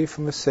free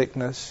from a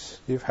sickness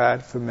you've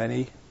had for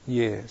many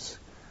years.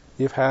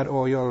 You've had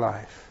all your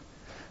life.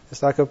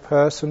 It's like a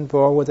person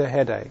born with a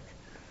headache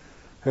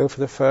who for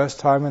the first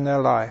time in their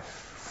life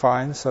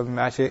finds some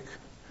magic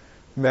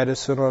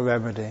medicine or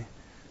remedy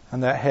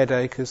and that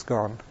headache is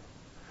gone.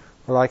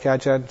 Or like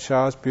Ajahn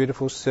Chah's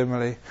beautiful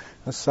simile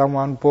of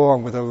someone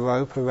born with a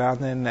rope around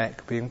their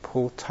neck being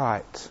pulled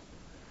tight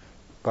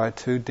by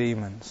 2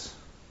 demons.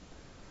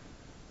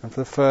 And for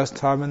the first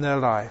time in their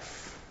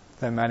life,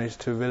 they manage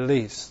to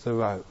release the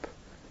rope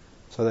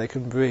so they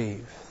can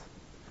breathe.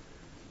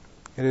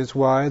 It is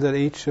why that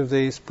each of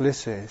these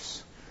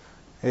blisses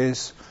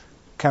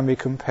can be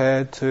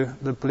compared to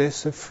the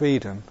bliss of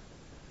freedom,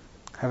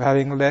 of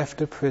having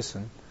left a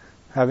prison,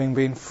 having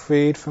been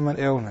freed from an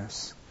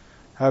illness,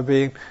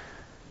 having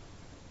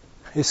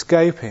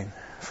escaping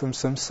from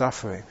some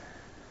suffering.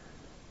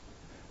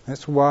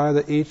 That's why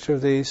that each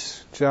of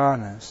these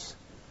jhanas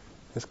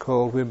is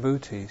called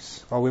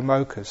vimokas.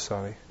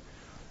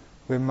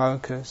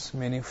 Vimokas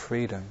meaning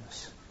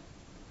freedoms.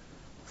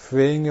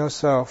 Freeing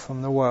yourself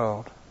from the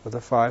world of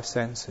the 5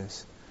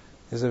 senses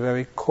is the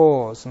very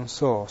cause and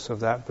source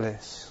of that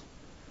bliss.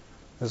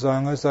 As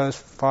long as those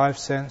 5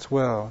 sense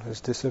world has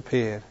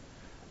disappeared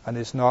and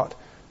is not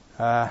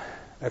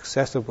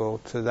accessible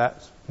to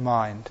that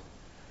mind,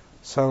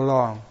 so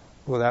long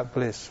will that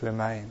bliss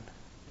remain.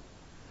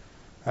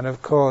 And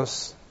of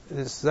course,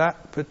 it's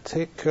that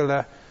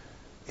particular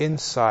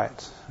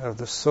insight of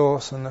the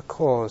source and the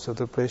cause of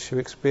the bliss you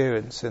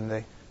experience in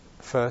the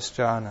first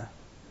jhana,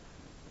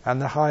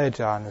 and the higher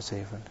jhanas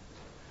even,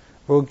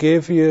 will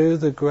give you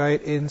the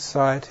great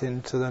insight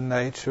into the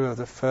nature of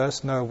the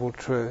first noble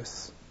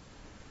truth,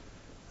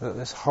 that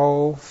this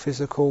whole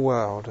physical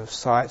world of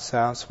sight,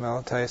 sound,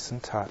 smell, taste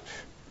and touch,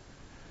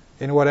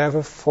 in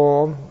whatever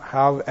form,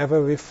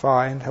 however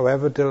refined,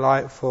 however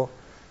delightful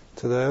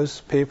to those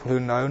people who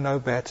know no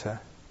better,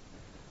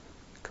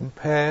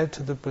 compared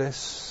to the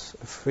bliss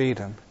of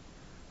freedom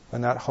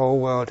when that whole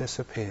world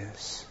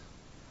disappears,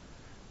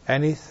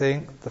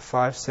 anything the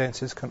five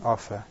senses can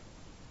offer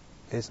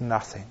is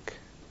nothing.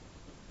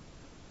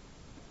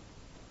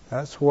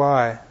 That's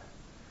why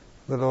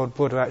the Lord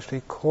Buddha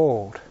actually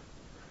called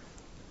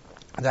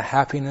the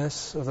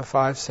happiness of the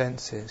five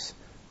senses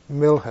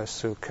Milha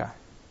Sukha.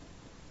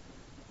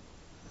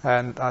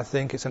 And I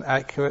think it's an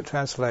accurate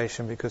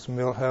translation because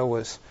Milha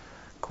was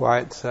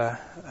quite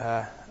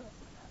a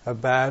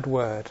bad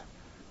word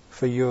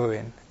for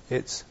urine.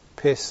 It's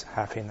piss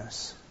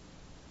happiness.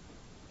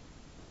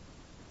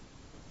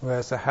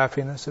 Whereas the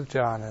happiness of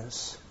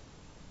jhanas,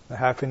 the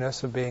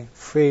happiness of being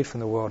freed from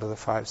the world of the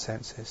five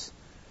senses,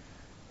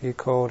 he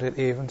called it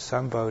even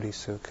Sambodhi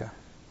Sukha,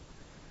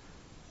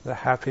 the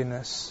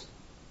happiness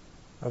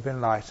of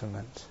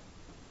enlightenment.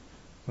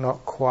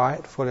 Not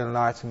quite full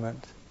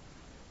enlightenment,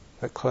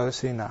 but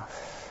close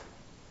enough.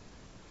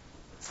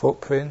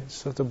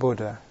 Footprints of the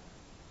Buddha,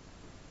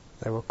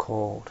 they were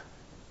called.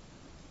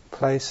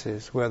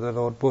 Places where the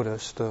Lord Buddha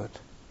stood,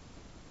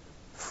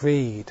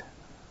 freed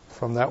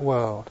from that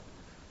world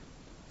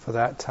for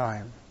that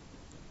time.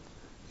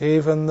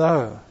 Even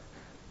though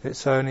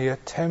it's only a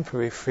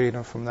temporary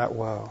freedom from that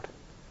world,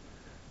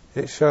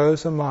 it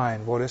shows the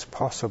mind what is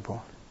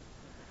possible.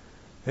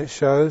 It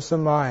shows the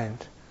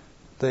mind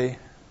the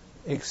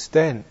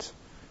extent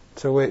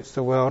to which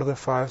the world of the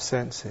five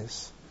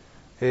senses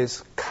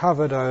is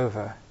covered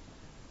over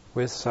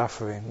with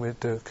suffering, with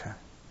dukkha.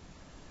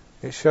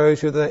 It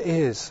shows you there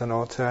is an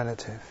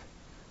alternative,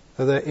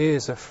 that there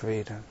is a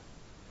freedom,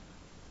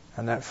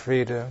 and that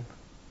freedom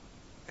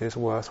is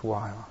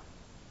worthwhile.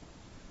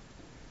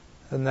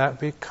 And that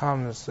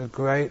becomes the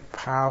great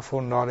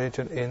powerful knowledge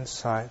and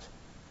insight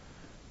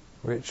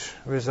which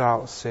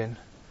results in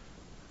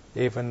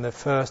even the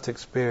first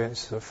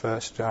experience of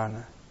first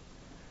jhana.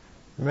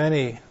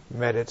 Many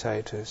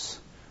meditators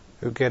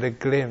who get a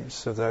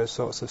glimpse of those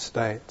sorts of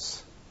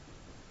states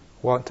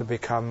want to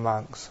become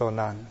monks or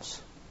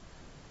nuns.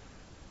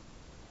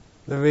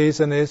 The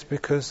reason is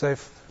because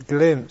they've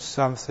glimpsed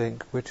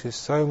something which is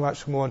so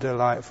much more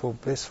delightful,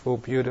 blissful,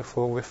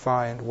 beautiful,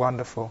 refined,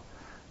 wonderful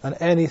than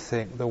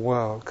anything the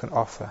world can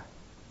offer.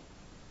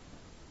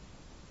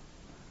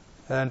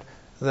 And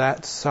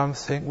that's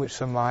something which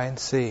the mind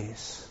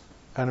sees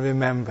and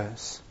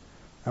remembers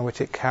and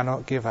which it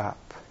cannot give up.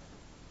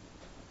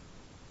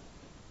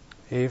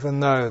 Even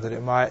though that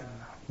it might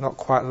not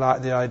quite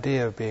like the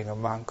idea of being a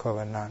monk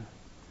or a nun.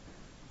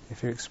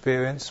 If you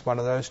experience one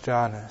of those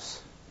jhanas,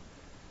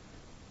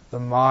 the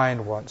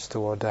mind wants to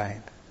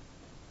ordain,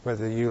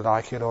 whether you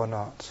like it or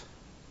not.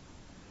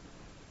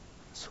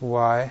 That's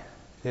why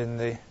in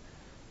the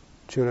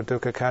Chula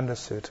Dukkha Kanda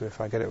Sutta,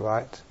 if I get it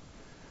right,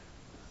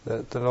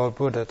 that the Lord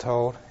Buddha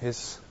told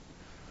his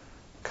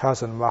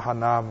cousin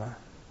Mahanama,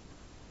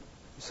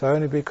 it's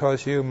only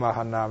because you,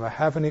 Mahanama,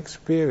 haven't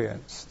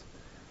experienced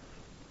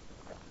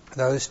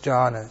those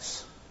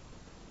jhanas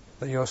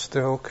that you're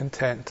still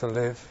content to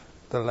live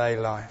the lay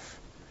life.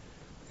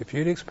 If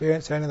you'd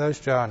experienced any of those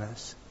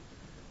jhanas,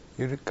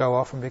 you'd go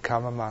off and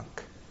become a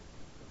monk.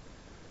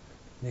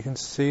 You can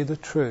see the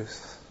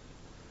truth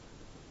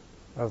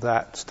of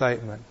that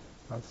statement.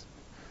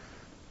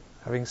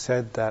 Having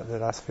said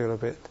that I feel a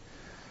bit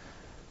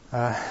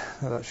that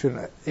I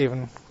shouldn't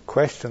even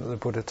question that the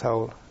Buddha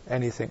told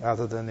anything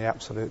other than the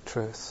absolute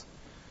truth.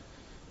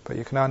 But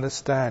you can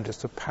understand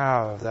just the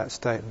power of that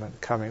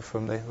statement coming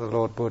from the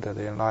Lord Buddha,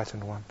 the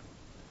Enlightened One.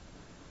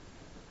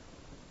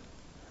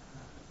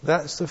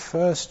 That's the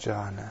first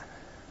jhana.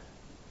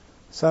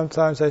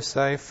 Sometimes they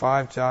say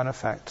 5 jhana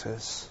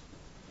factors.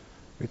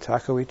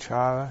 Vitaka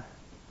Vichara,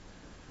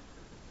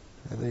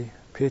 the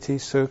Piti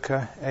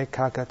Sukha,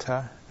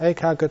 Ekagata.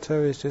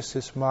 Ekagata is just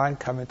this mind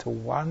coming to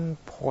one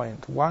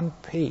point, one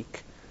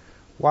peak,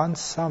 one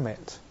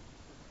summit.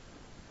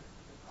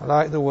 I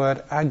like the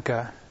word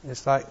Agga.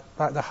 It's like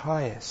the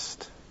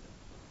highest.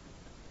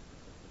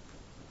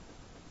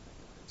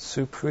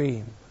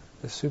 Supreme.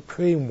 The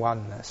supreme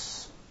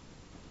oneness.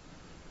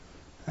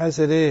 As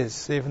it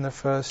is, even the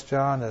first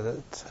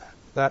jhana,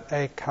 that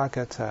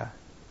ekagata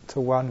to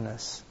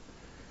oneness,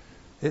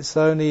 it's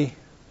only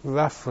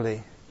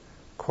roughly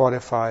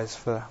qualifies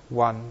for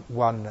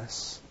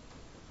oneness,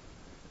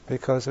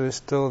 because there is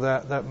still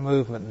that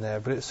movement there,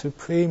 but it's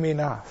supreme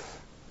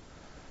enough.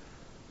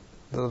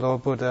 The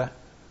Lord Buddha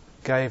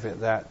gave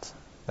it that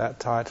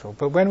title.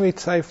 But when we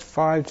say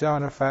 5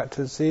 jhana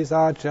factors, these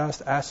are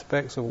just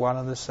aspects of one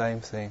and the same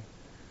thing.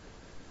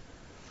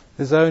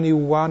 There's only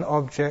one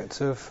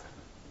object of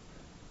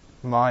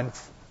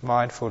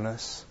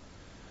mindfulness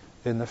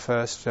in the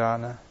first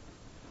jhana,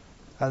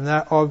 and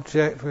that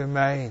object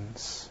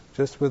remains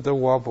just with the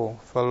wobble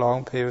for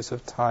long periods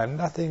of time,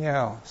 nothing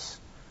else.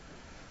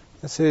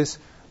 This is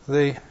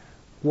the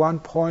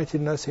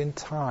one-pointedness in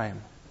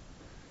time,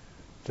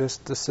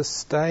 just the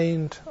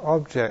sustained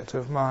object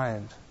of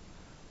mind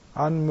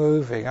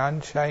unmoving,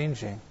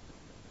 unchanging.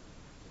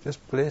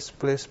 Just bliss,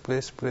 bliss,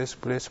 bliss, bliss,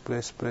 bliss,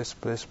 bliss, bliss,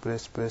 bliss,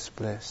 bliss, bliss,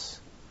 bliss.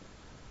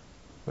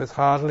 With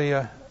hardly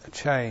a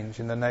change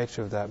in the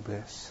nature of that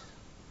bliss.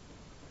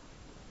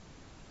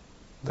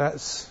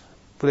 That's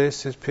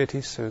bliss is piti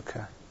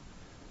sukha.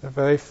 The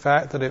very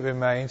fact that it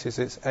remains is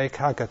its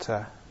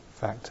ekagata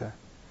factor.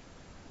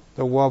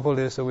 The wobble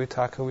is the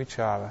vitaka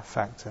vichara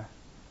factor.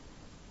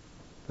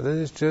 But this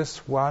is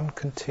just one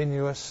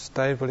continuous,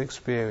 stable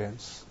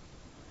experience.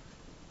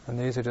 And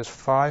these are just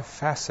 5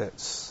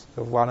 facets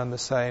of one and the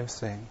same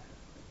thing.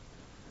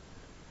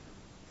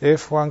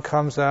 If one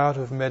comes out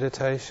of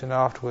meditation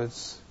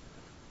afterwards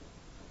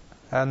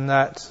and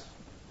that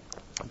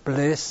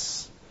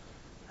bliss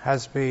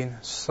has been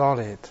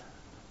solid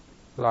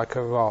like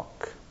a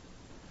rock,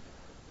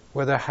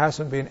 where there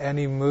hasn't been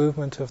any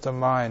movement of the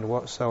mind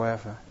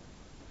whatsoever,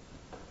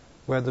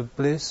 where the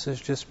bliss has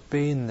just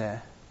been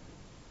there,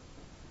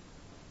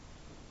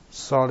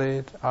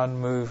 solid,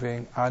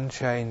 unmoving,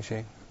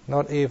 unchanging,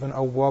 not even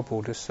a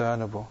wobble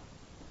discernible,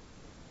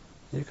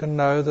 you can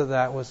know that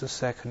that was the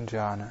second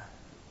jhana.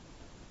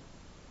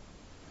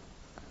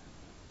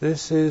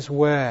 This is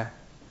where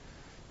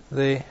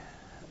the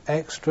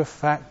extra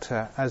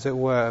factor, as it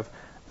were, of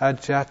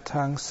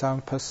ajatang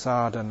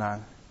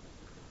sampasadanang,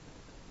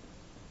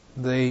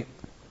 the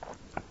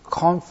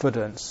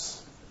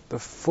confidence, the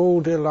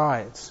full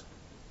delight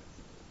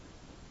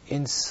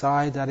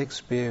inside that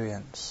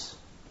experience,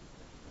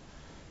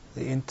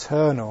 the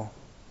internal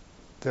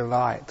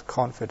delight,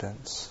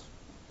 confidence.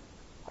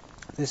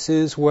 This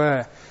is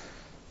where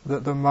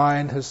that the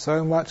mind has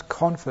so much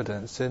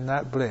confidence in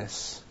that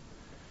bliss.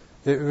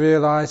 It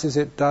realizes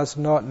it does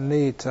not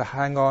need to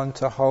hang on,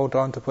 to hold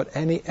on, to put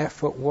any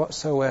effort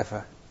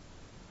whatsoever.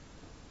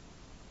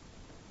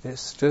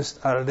 It's just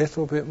a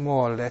little bit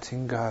more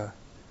letting go.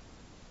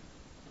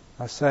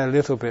 I say a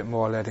little bit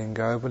more letting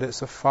go, but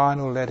it's a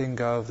final letting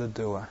go of the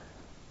doer.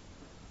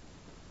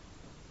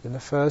 In the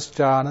first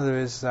jhana there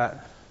is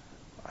that,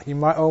 you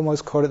might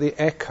almost call it the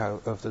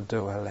echo of the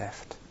doer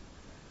left.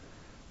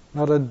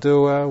 Not a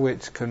doer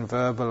which can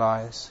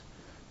verbalize,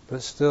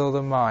 but still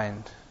the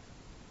mind,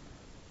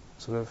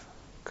 sort of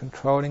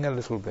controlling a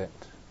little bit.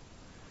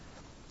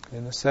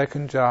 In the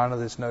second jhana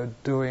there's no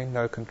doing,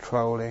 no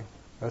controlling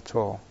at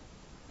all,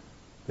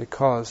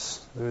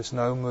 because there is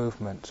no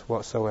movement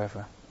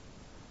whatsoever.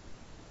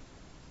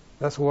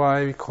 That's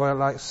why we call it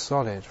like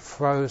solid,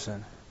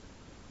 frozen,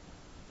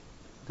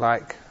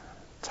 like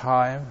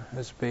time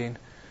has been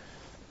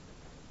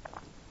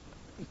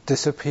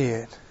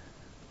disappeared.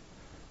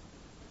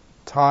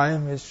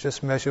 Time is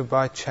just measured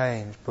by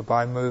change, but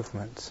by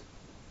movement.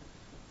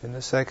 In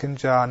the second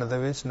jhana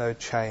there is no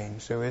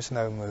change, there is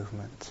no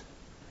movement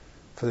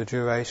for the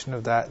duration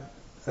of that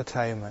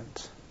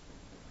attainment.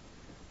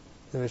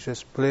 There is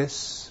just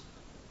bliss,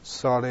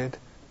 solid,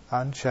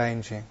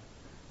 unchanging,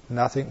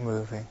 nothing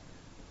moving,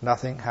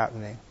 nothing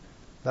happening,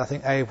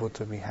 nothing able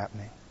to be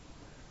happening.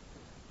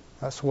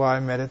 That's why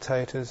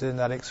meditators in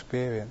that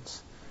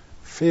experience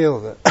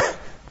feel that,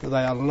 that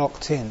they are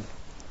locked in.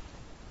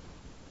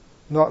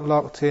 Not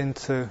locked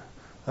into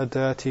a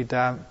dirty,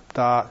 damp,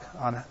 dark,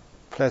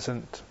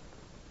 unpleasant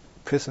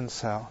prison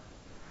cell,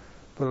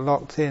 but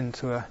locked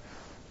into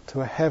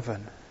a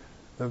heaven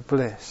of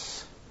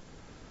bliss.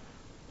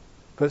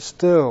 But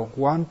still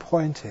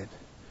one-pointed,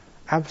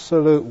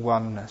 absolute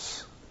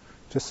oneness,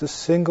 just a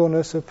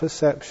singleness of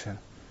perception,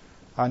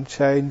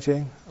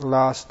 unchanging,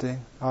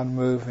 lasting,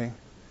 unmoving,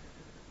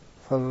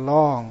 for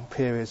long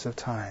periods of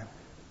time.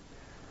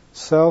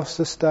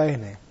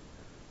 Self-sustaining.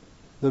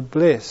 The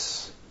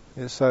bliss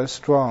is so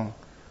strong,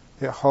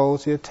 it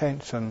holds the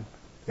attention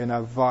in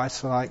a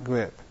vice-like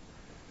grip,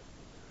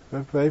 a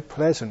very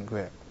pleasant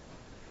grip.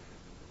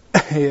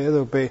 Here there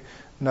will be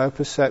no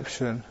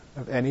perception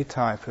of any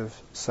type of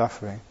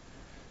suffering,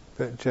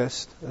 but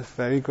just a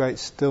very great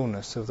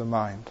stillness of the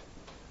mind,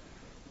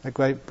 a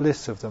great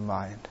bliss of the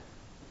mind.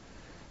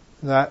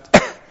 That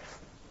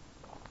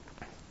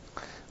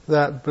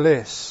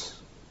bliss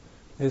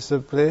is the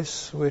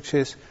bliss which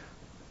is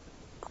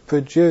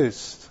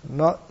produced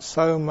not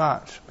so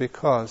much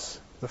because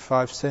the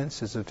 5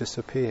 senses have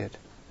disappeared.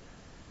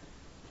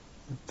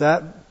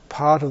 That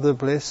part of the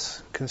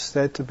bliss can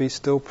said to be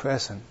still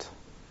present.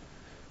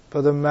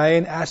 But the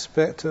main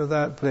aspect of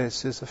that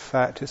bliss is the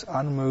fact it's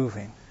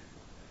unmoving.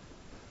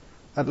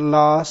 At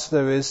last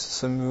there is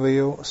some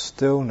real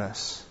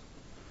stillness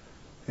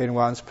in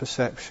one's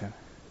perception.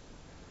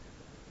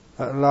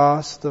 At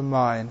last the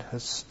mind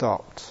has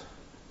stopped.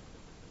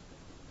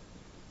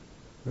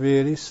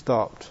 Really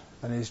stopped,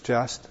 and is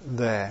just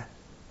there.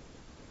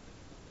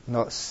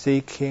 Not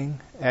seeking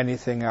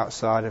anything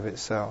outside of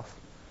itself.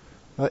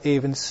 Not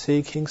even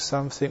seeking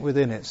something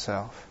within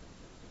itself.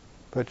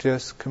 But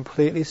just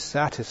completely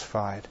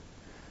satisfied.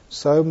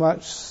 So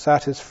much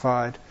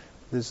satisfied,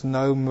 there's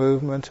no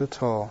movement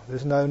at all.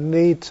 There's no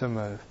need to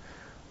move.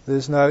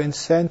 There's no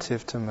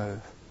incentive to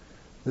move.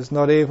 There's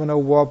not even a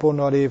wobble,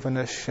 not even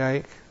a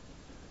shake.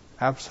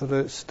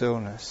 Absolute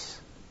stillness.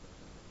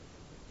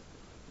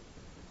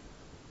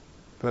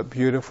 But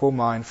beautiful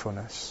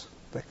mindfulness.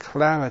 the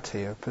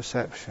clarity of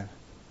perception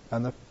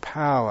and the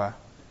power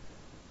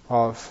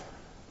of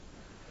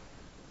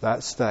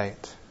that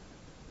state.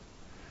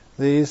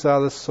 These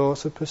are the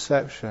sorts of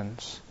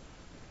perceptions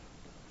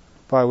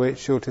by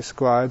which you'll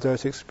describe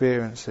those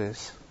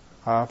experiences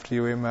after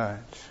you emerge.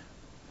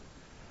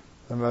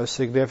 The most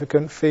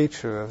significant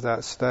feature of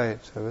that state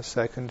of a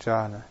second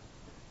jhana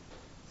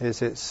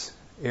is its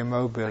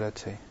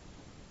immobility.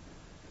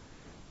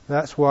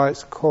 That's why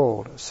it's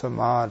called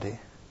samadhi.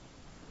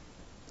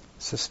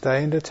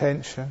 Sustained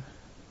attention,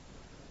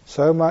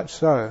 so much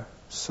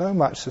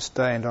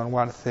sustained on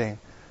one thing,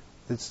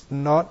 it's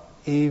not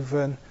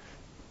even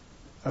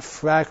a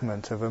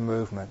fragment of a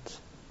movement.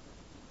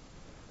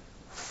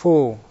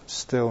 Full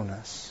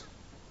stillness.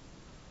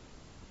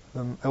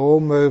 All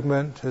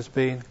movement has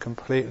been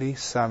completely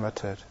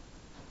samatid,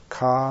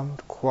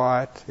 calmed,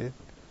 quieted,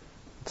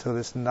 until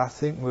there's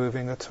nothing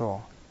moving at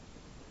all.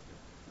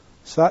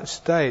 Such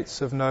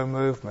states of no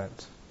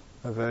movement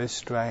are very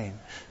strange.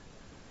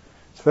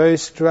 It's very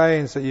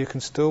strange that you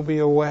can still be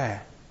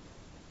aware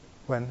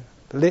when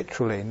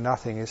literally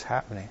nothing is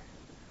happening.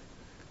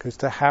 Because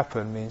to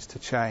happen means to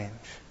change.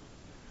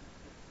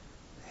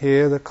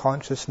 Here the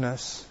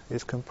consciousness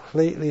is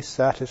completely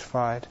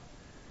satisfied,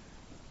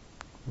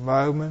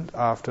 moment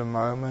after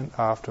moment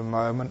after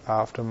moment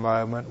after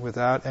moment,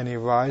 without any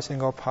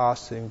rising or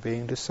passing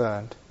being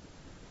discerned,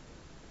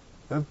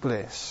 of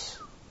bliss.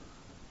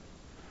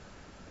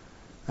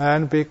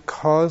 And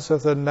because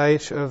of the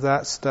nature of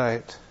that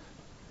state,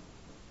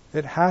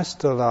 it has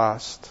to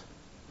last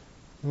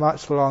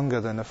much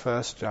longer than the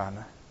first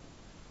jhana.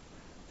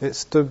 Its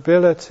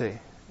stability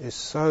is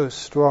so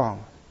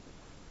strong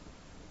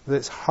that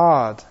it's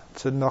hard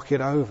to knock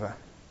it over.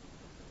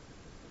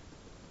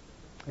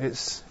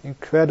 It's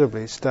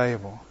incredibly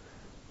stable.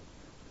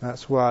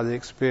 That's why the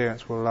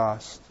experience will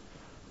last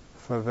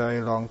for a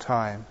very long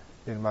time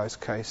in most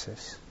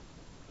cases.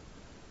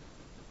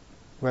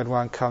 When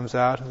one comes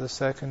out of the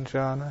second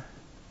jhana,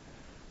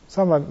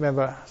 I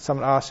remember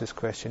someone asked this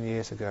question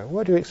years ago.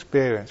 What do you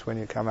experience when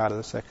you come out of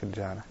the second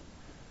jhana?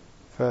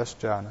 First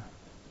jhana.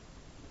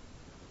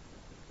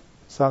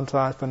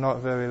 Sometimes, but not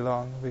very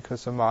long,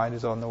 because the mind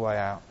is on the way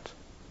out.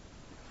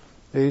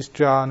 These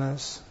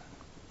jhanas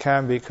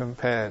can be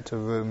compared to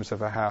rooms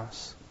of a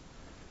house.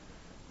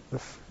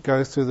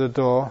 Go through the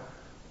door.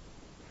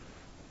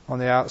 On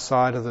the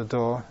outside of the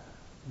door,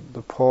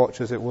 the porch,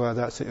 as it were,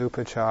 that's the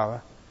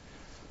upachara.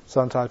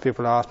 Sometimes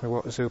people ask me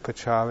what is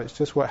upachara. It's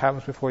just what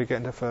happens before you get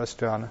into first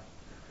jhana.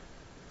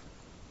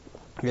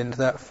 You get into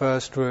that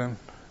first room.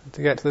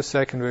 To get to the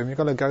second room, you've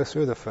got to go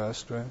through the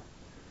first room.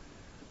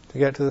 To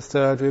get to the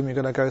third room, you've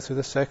got to go through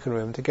the second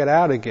room. To get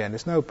out again,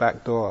 there's no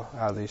back door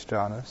out of these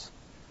jhanas.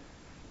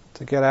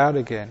 To get out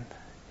again,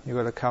 you've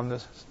got to come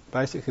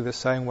basically the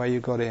same way you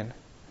got in,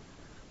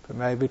 but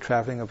maybe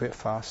travelling a bit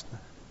faster.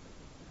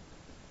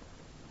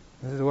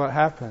 This is what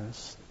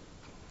happens.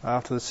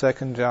 After the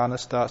second jhana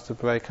starts to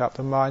break up,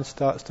 the mind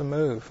starts to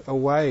move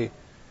away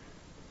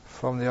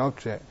from the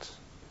object.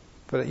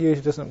 But it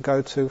usually doesn't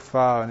go too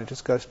far, and it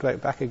just goes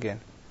straight back again.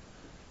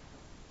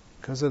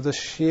 Because of the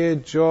sheer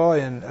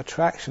joy and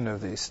attraction of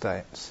these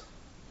states.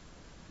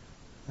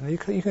 And you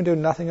can do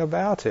nothing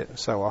about it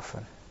so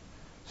often.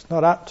 It's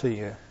not up to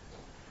you.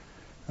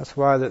 That's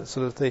why that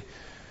sort of the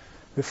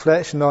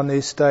reflection on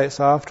these states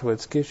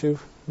afterwards gives you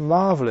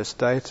marvellous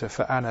data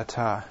for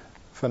anatta,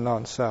 for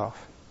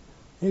non-self.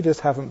 You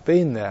just haven't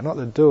been there, not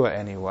the doer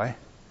anyway.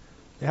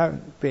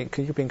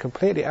 You've been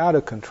completely out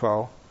of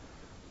control.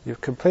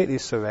 You've completely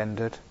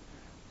surrendered.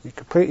 You've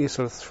completely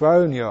sort of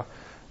thrown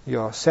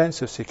your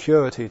sense of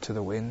security to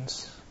the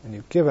winds, and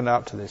you've given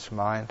up to this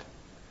mind.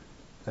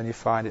 Then you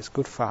find it's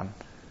good fun.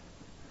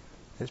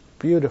 It's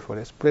beautiful,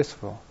 it's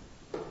blissful.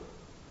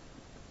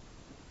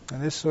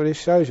 And this really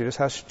shows you just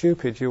how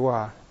stupid you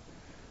are.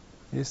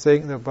 You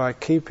think that by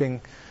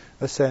keeping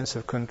a sense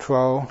of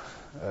control,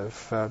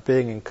 of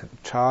being in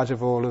charge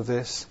of all of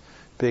this,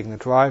 being the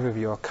driver of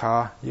your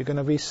car, you're going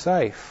to be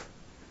safe.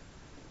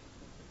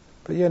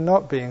 But you're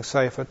not being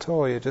safe at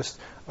all. You're just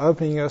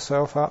opening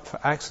yourself up for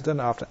accident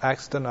after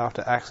accident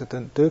after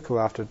accident, dukkha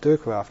after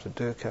dukkha after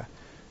dukkha.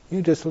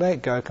 You just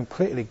let go,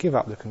 completely give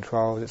up the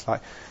control. It's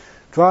like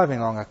driving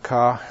along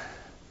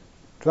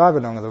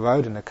the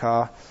road in a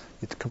car.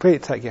 You completely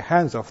take your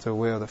hands off the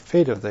wheel, the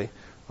feet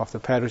off the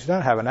pedals. You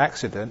don't have an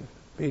accident,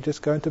 but you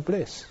just go into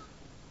bliss.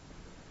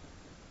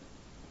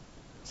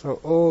 So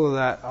all of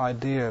that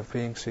idea of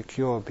being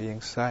secure,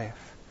 being safe,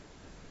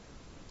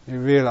 you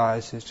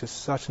realize is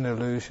just such an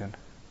illusion.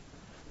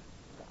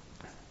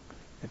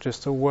 It's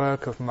just a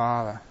work of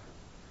Mara,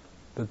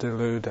 the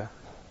deluder.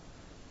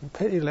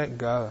 Completely let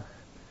go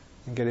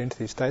and get into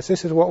these states.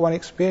 This is what one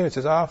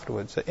experiences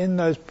afterwards. That in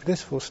those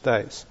blissful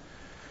states,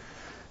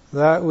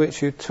 that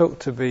which you took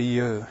to be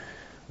you,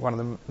 one of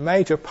the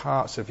major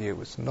parts of you,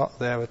 was not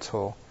there at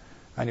all,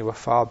 and you were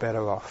far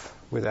better off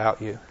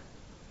without you.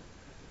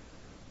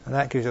 And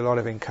that gives you a lot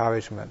of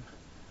encouragement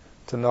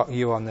to knock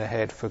you on the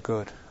head for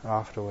good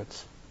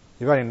afterwards.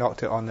 You've only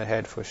knocked it on the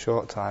head for a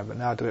short time, but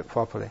now do it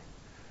properly.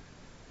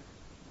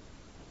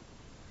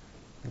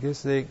 It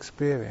gives the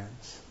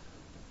experience.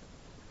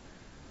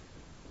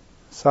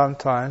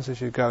 Sometimes as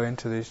you go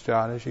into these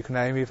jhanas, you can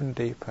aim even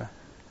deeper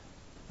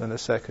than the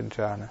second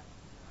jhana.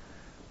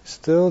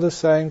 Still the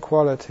same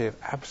quality of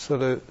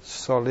absolute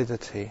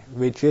solidity,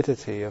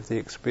 rigidity of the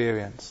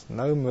experience,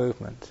 no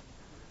movement.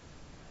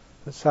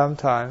 But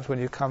sometimes when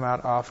you come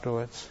out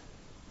afterwards,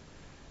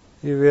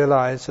 you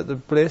realize that the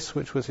bliss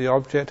which was the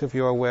object of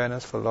your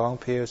awareness for long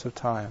periods of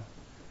time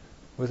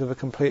was of a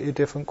completely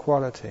different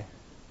quality.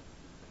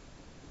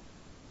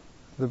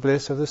 The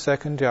bliss of the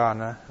second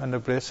jhana and the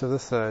bliss of the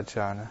third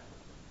jhana.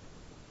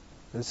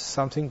 There's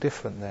something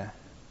different there.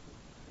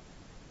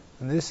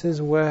 And this is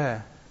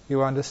where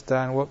you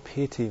understand what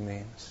piti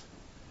means.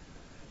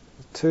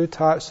 Two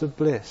types of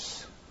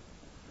bliss,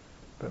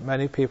 but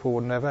many people will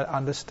never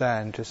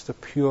understand just the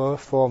pure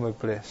form of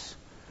bliss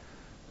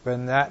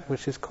when that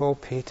which is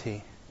called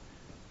piti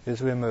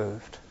is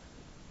removed.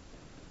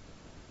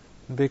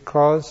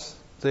 Because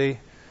the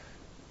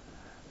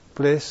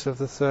bliss of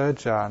the third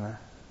jhana,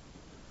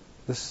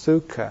 the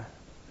sukha,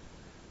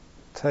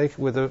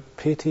 with the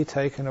piti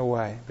taken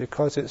away,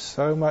 because it's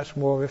so much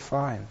more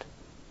refined,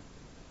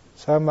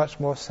 so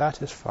much more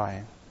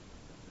satisfying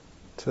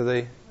to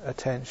the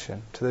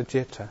attention, to the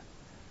citta,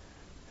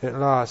 it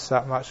lasts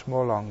that much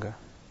more longer.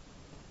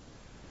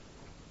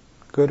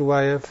 Good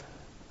way of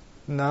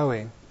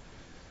knowing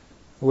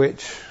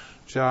which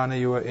jhana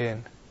you were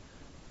in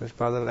was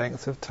by the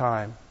length of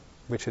time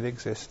which it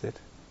existed,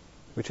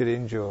 which it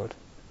endured.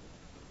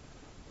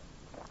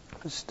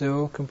 But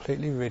still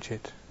completely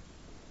rigid,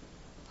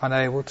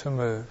 unable to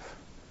move,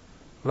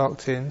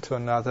 locked into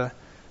another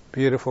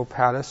beautiful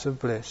palace of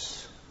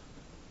bliss.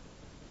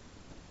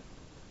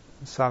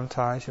 And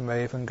sometimes you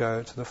may even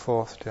go to the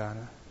fourth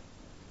jhana,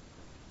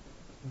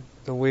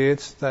 the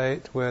weird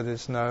state where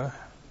there's no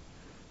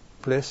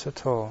bliss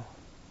at all,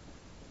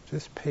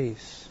 just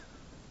peace.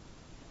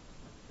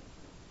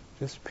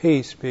 Just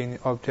peace being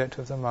the object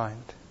of the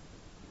mind.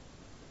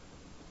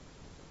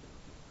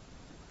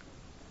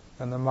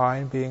 And the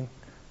mind being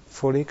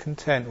fully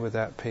content with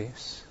that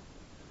peace,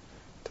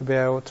 to be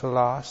able to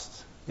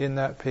last in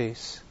that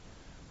peace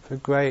for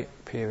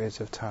great periods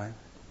of time,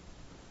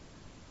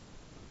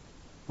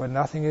 when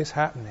nothing is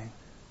happening,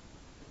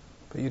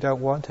 but you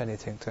don't want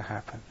anything to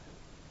happen.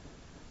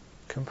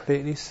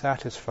 Completely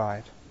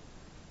satisfied,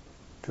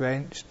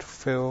 drenched,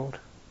 filled,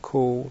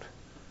 cooled,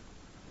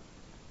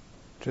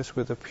 just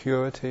with the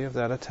purity of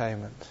that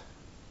attainment.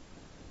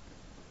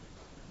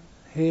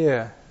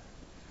 Here,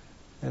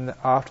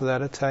 after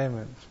that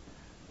attainment,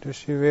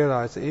 just you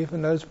realize that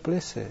even those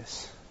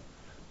blisses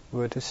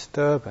were a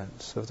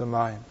disturbance of the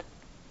mind.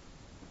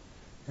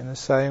 In the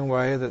same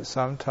way that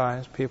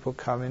sometimes people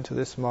come into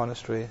this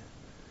monastery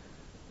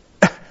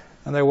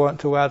and they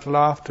want to add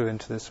laughter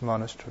into this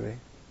monastery,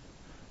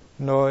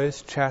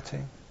 noise,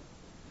 chatting,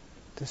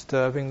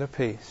 disturbing the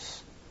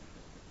peace.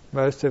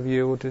 Most of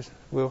you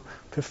will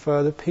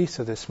prefer the peace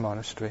of this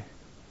monastery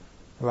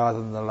rather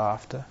than the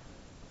laughter.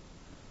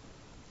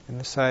 In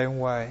the same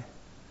way,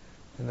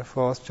 in the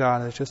fourth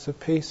jhana, it's just the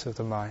peace of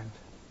the mind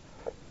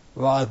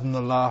rather than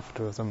the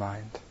laughter of the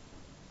mind.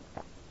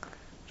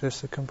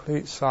 Just a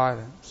complete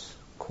silence,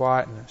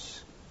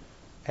 quietness,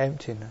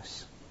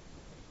 emptiness,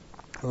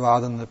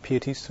 rather than the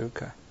piti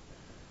sukha.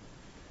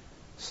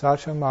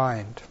 Such a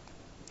mind,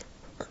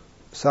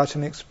 such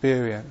an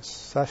experience,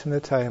 such an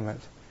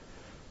attainment,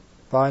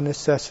 by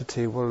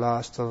necessity will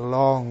last a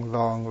long,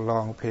 long,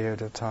 long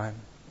period of time.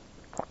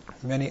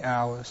 Many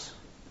hours.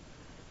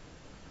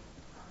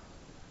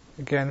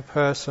 Again,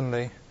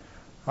 personally,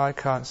 I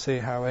can't see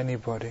how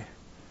anybody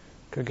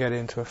could get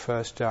into a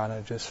first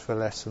jhana just for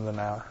less than an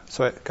hour.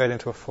 So get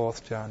into a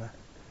fourth jhana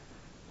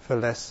for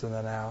less than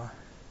an hour.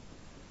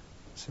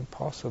 It's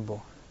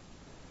impossible.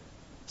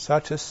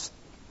 Such a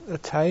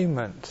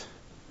attainment,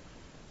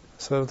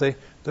 so the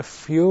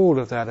fuel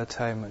of that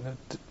attainment,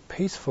 the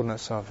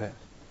peacefulness of it,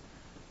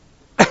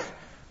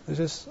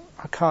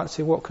 I can't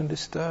see what can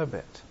disturb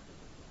it.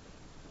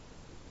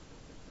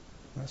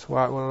 That's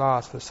why it will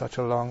last for such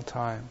a long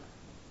time.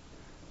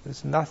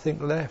 There's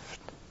nothing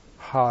left,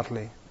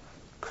 hardly,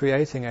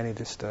 creating any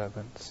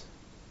disturbance.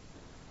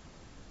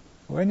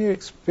 When you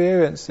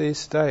experience these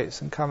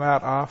states and come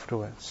out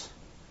afterwards,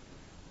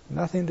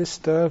 nothing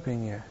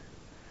disturbing you.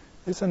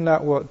 Isn't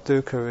that what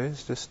dukkha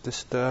is? Just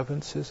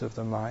disturbances of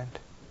the mind?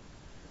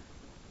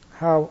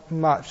 How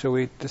much are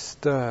we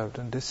disturbed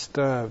and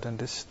disturbed and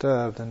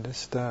disturbed and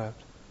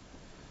disturbed?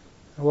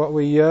 And what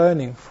we're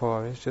yearning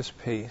for is just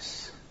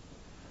peace,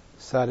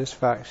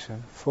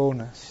 satisfaction,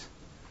 fullness.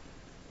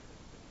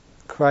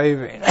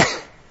 Craving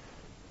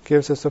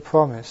gives us a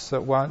promise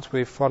that once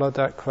we've followed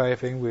that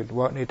craving, we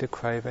won't need to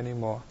crave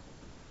anymore.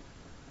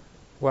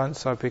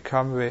 Once I've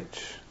become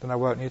rich, then I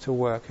won't need to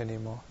work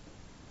anymore.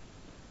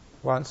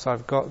 Once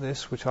I've got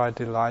this which I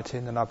delight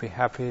in, then I'll be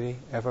happy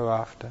ever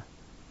after.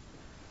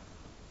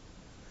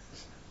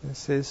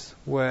 This is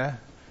where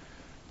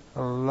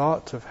a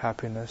lot of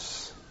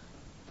happiness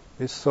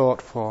is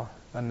sought for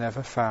and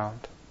never found.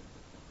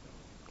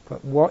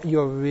 But what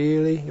your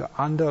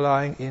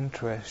underlying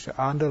interest, your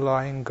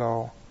underlying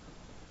goal,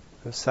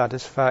 of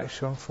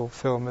satisfaction,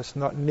 fulfillment,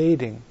 not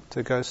needing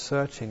to go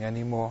searching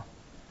anymore,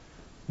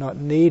 not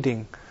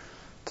needing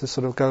to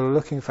sort of go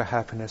looking for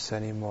happiness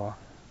anymore,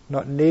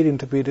 not needing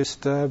to be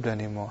disturbed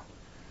anymore.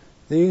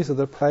 These are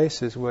the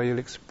places where you'll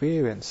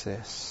experience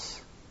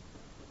this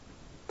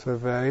to a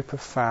very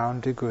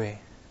profound degree.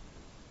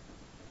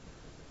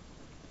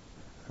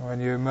 And when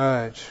you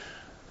emerge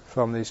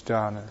from these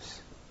jhanas,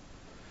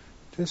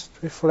 just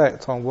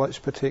reflect on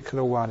which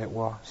particular one it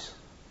was,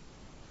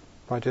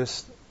 by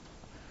just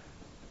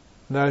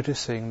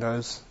noticing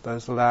those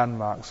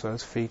landmarks,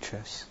 those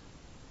features,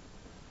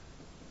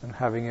 and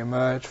having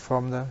emerged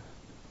from them,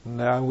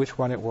 know which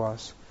one it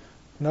was,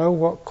 know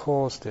what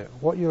caused it,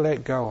 what you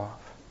let go of.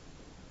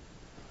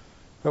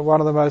 But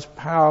one of the most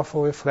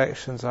powerful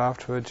reflections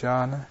after a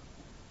jhana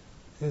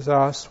is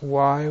asked,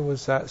 why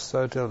was that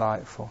so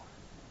delightful?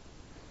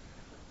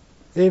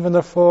 Even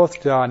the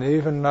fourth jhana,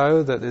 even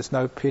know that there's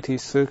no piti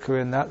sukha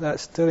in that,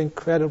 that's still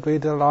incredibly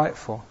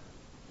delightful.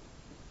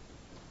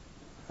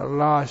 At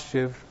last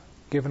you've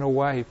given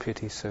away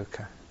piti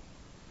sukha.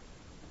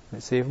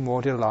 It's even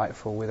more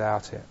delightful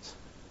without it.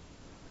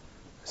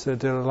 It's a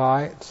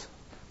delight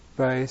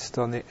based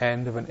on the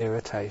end of an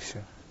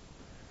irritation.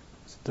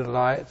 It's a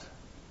delight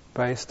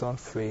based on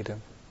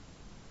freedom.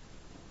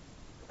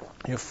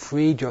 You've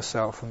freed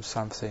yourself from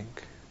something.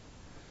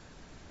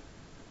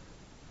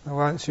 And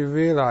once you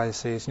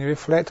realize these and you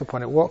reflect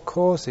upon it, what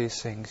caused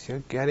these things? You're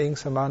getting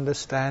some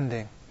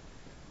understanding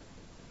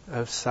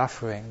of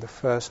suffering, the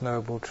first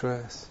noble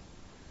truth.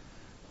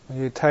 When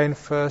you attain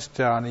first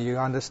jhana, you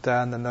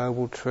understand the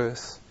noble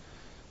truth,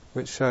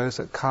 which shows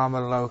that karma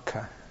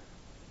loka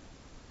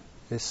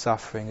is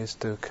suffering, is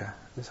dukkha.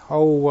 This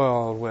whole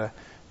world where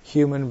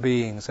human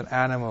beings and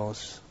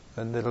animals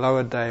and the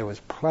lower devas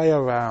play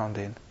around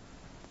in,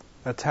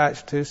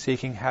 attached to,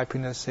 seeking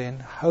happiness in,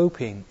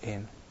 hoping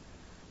in.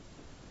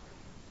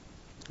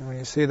 And when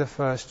you see the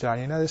first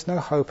jhana, you know there's no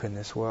hope in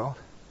this world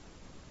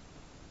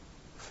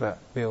for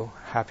real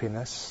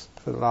happiness,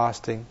 for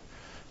lasting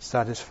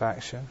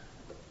satisfaction.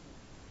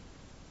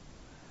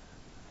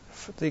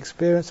 The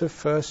experience of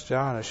first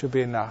jhana should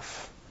be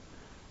enough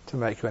to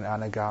make you an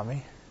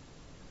anagami.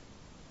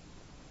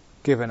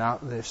 Given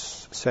up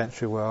this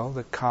sensory world,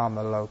 the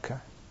karma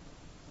loka.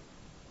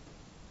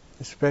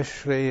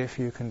 Especially if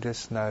you can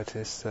just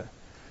notice that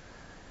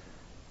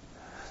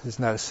there's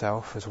no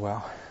self as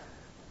well.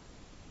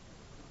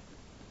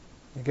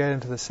 You get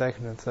into the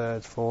second and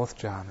third, fourth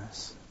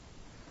jhanas.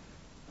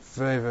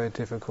 Very, very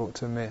difficult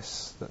to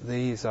miss that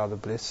these are the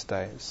bliss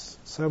states.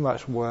 So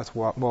much more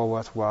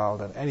worthwhile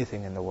than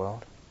anything in the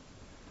world.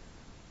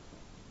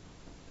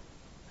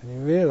 And you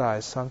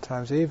realize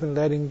sometimes even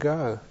letting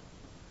go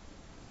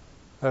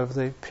of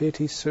the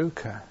piti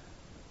sukha,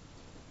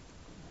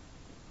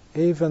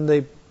 even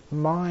the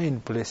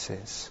mind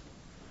blisses,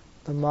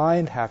 the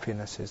mind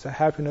happinesses, the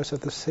happiness of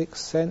the six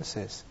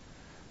senses,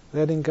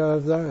 letting go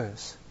of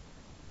those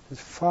is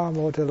far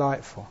more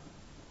delightful.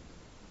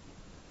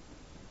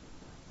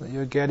 That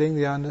you're getting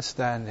the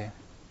understanding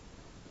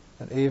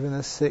that even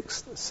the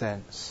sixth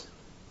sense,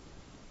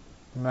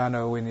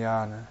 mano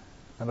viññāna,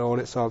 and all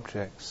its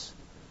objects,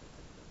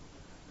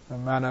 the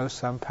mano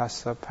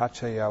sampassa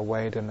paccaya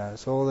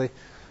vedanas, all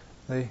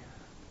the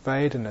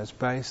vedanas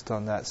based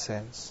on that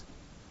sense,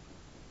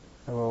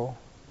 are all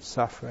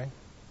suffering.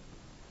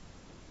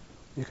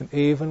 You can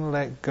even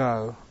let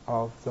go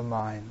of the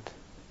mind.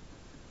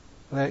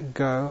 Let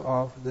go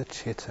of the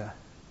citta.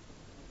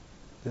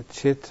 The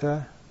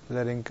citta,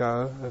 letting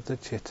go of the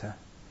citta.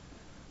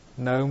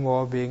 No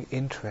more being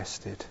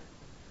interested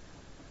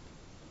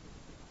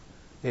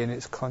in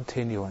its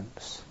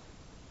continuance.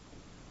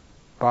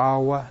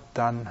 Bhava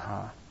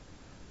tanha,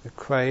 the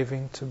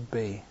craving to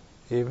be,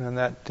 even on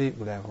that deep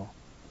level,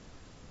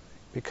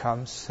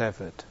 becomes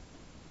severed.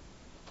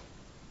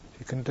 If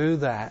you can do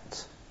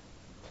that,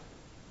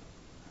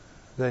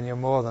 then you're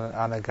more than an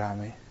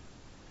anagami.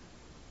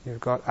 You've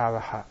got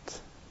arahat,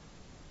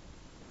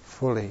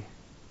 fully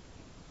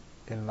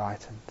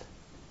enlightened.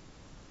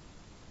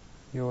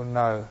 You'll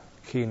know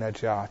kina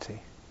jati,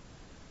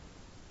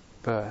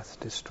 birth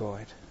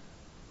destroyed.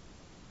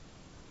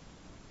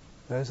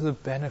 Those are the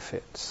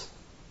benefits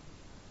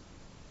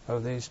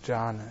of these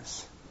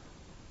jhanas.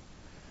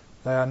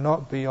 They are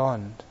not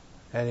beyond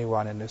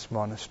anyone in this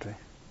monastery.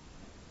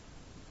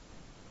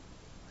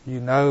 You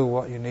know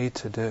what you need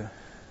to do,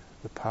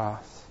 the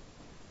path.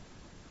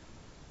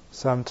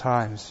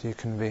 Sometimes you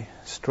can be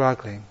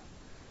struggling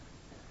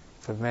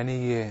for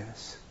many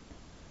years.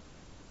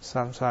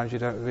 Sometimes you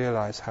don't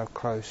realize how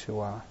close you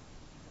are.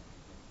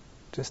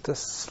 Just a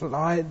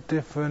slight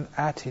different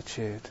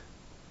attitude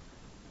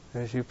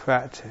as you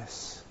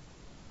practice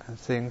and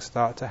things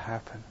start to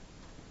happen.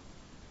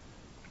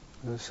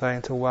 I was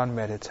saying to one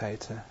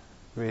meditator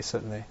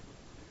recently,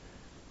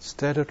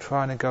 instead of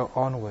trying to go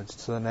onwards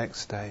to the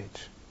next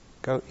stage,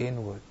 go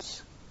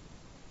inwards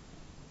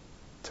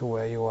to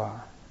where you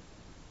are.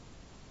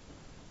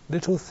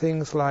 Little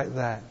things like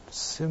that,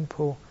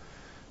 simple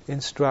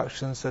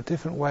instructions, a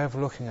different way of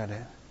looking at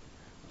it,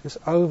 just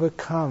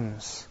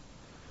overcomes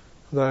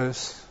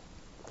those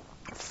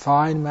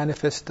fine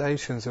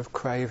manifestations of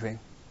craving,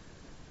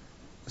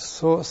 the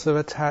sorts of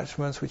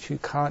attachments which you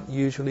can't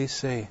usually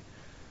see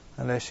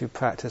unless you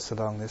practice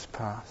along this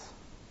path.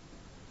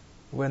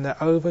 When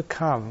they're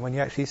overcome, when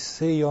you actually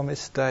see your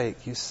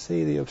mistake, you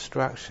see the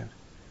obstruction,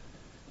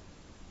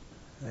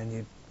 then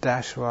you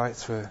dash right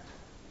through,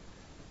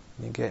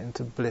 and you get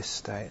into bliss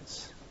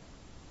states.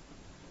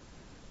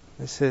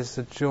 This is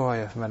the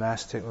joy of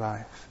monastic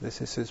life.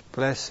 This is its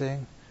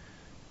blessing,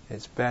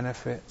 its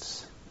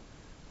benefits.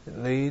 It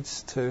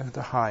leads to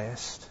the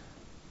highest.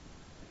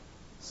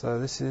 So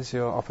this is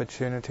your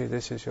opportunity,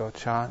 this is your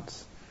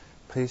chance.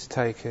 Please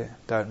take it,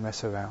 don't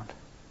mess around.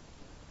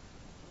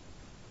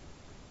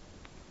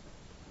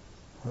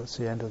 That's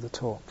the end of the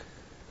talk.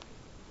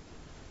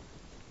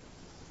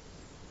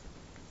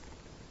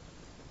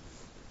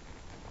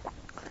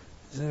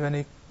 Is there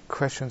any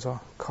questions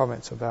or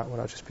comments about what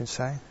I've just been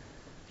saying?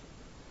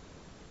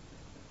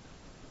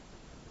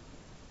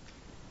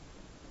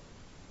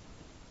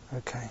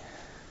 Okay.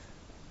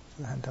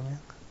 The hand down here.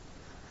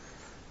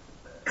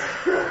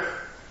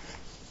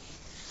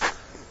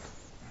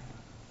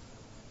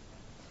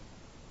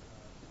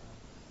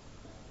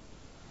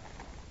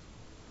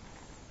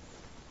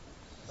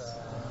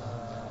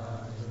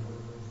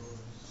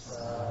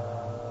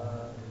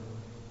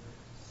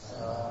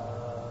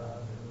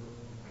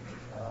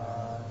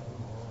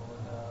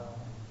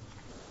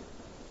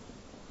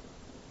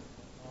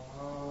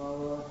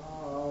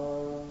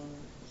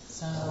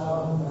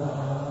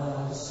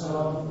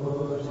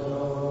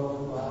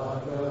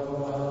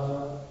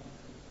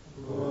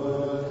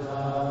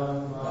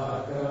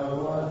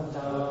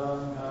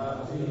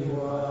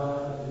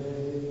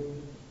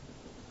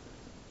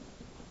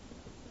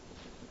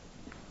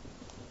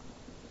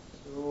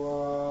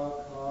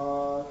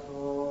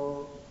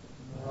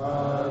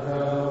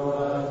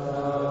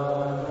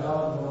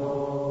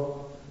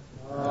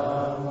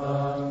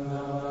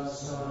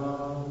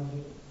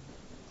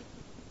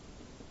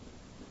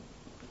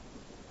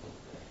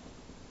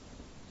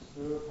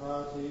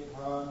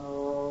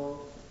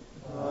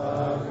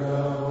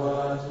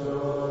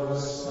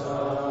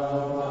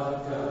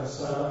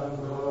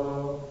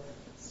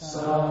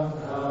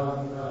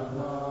 Sangham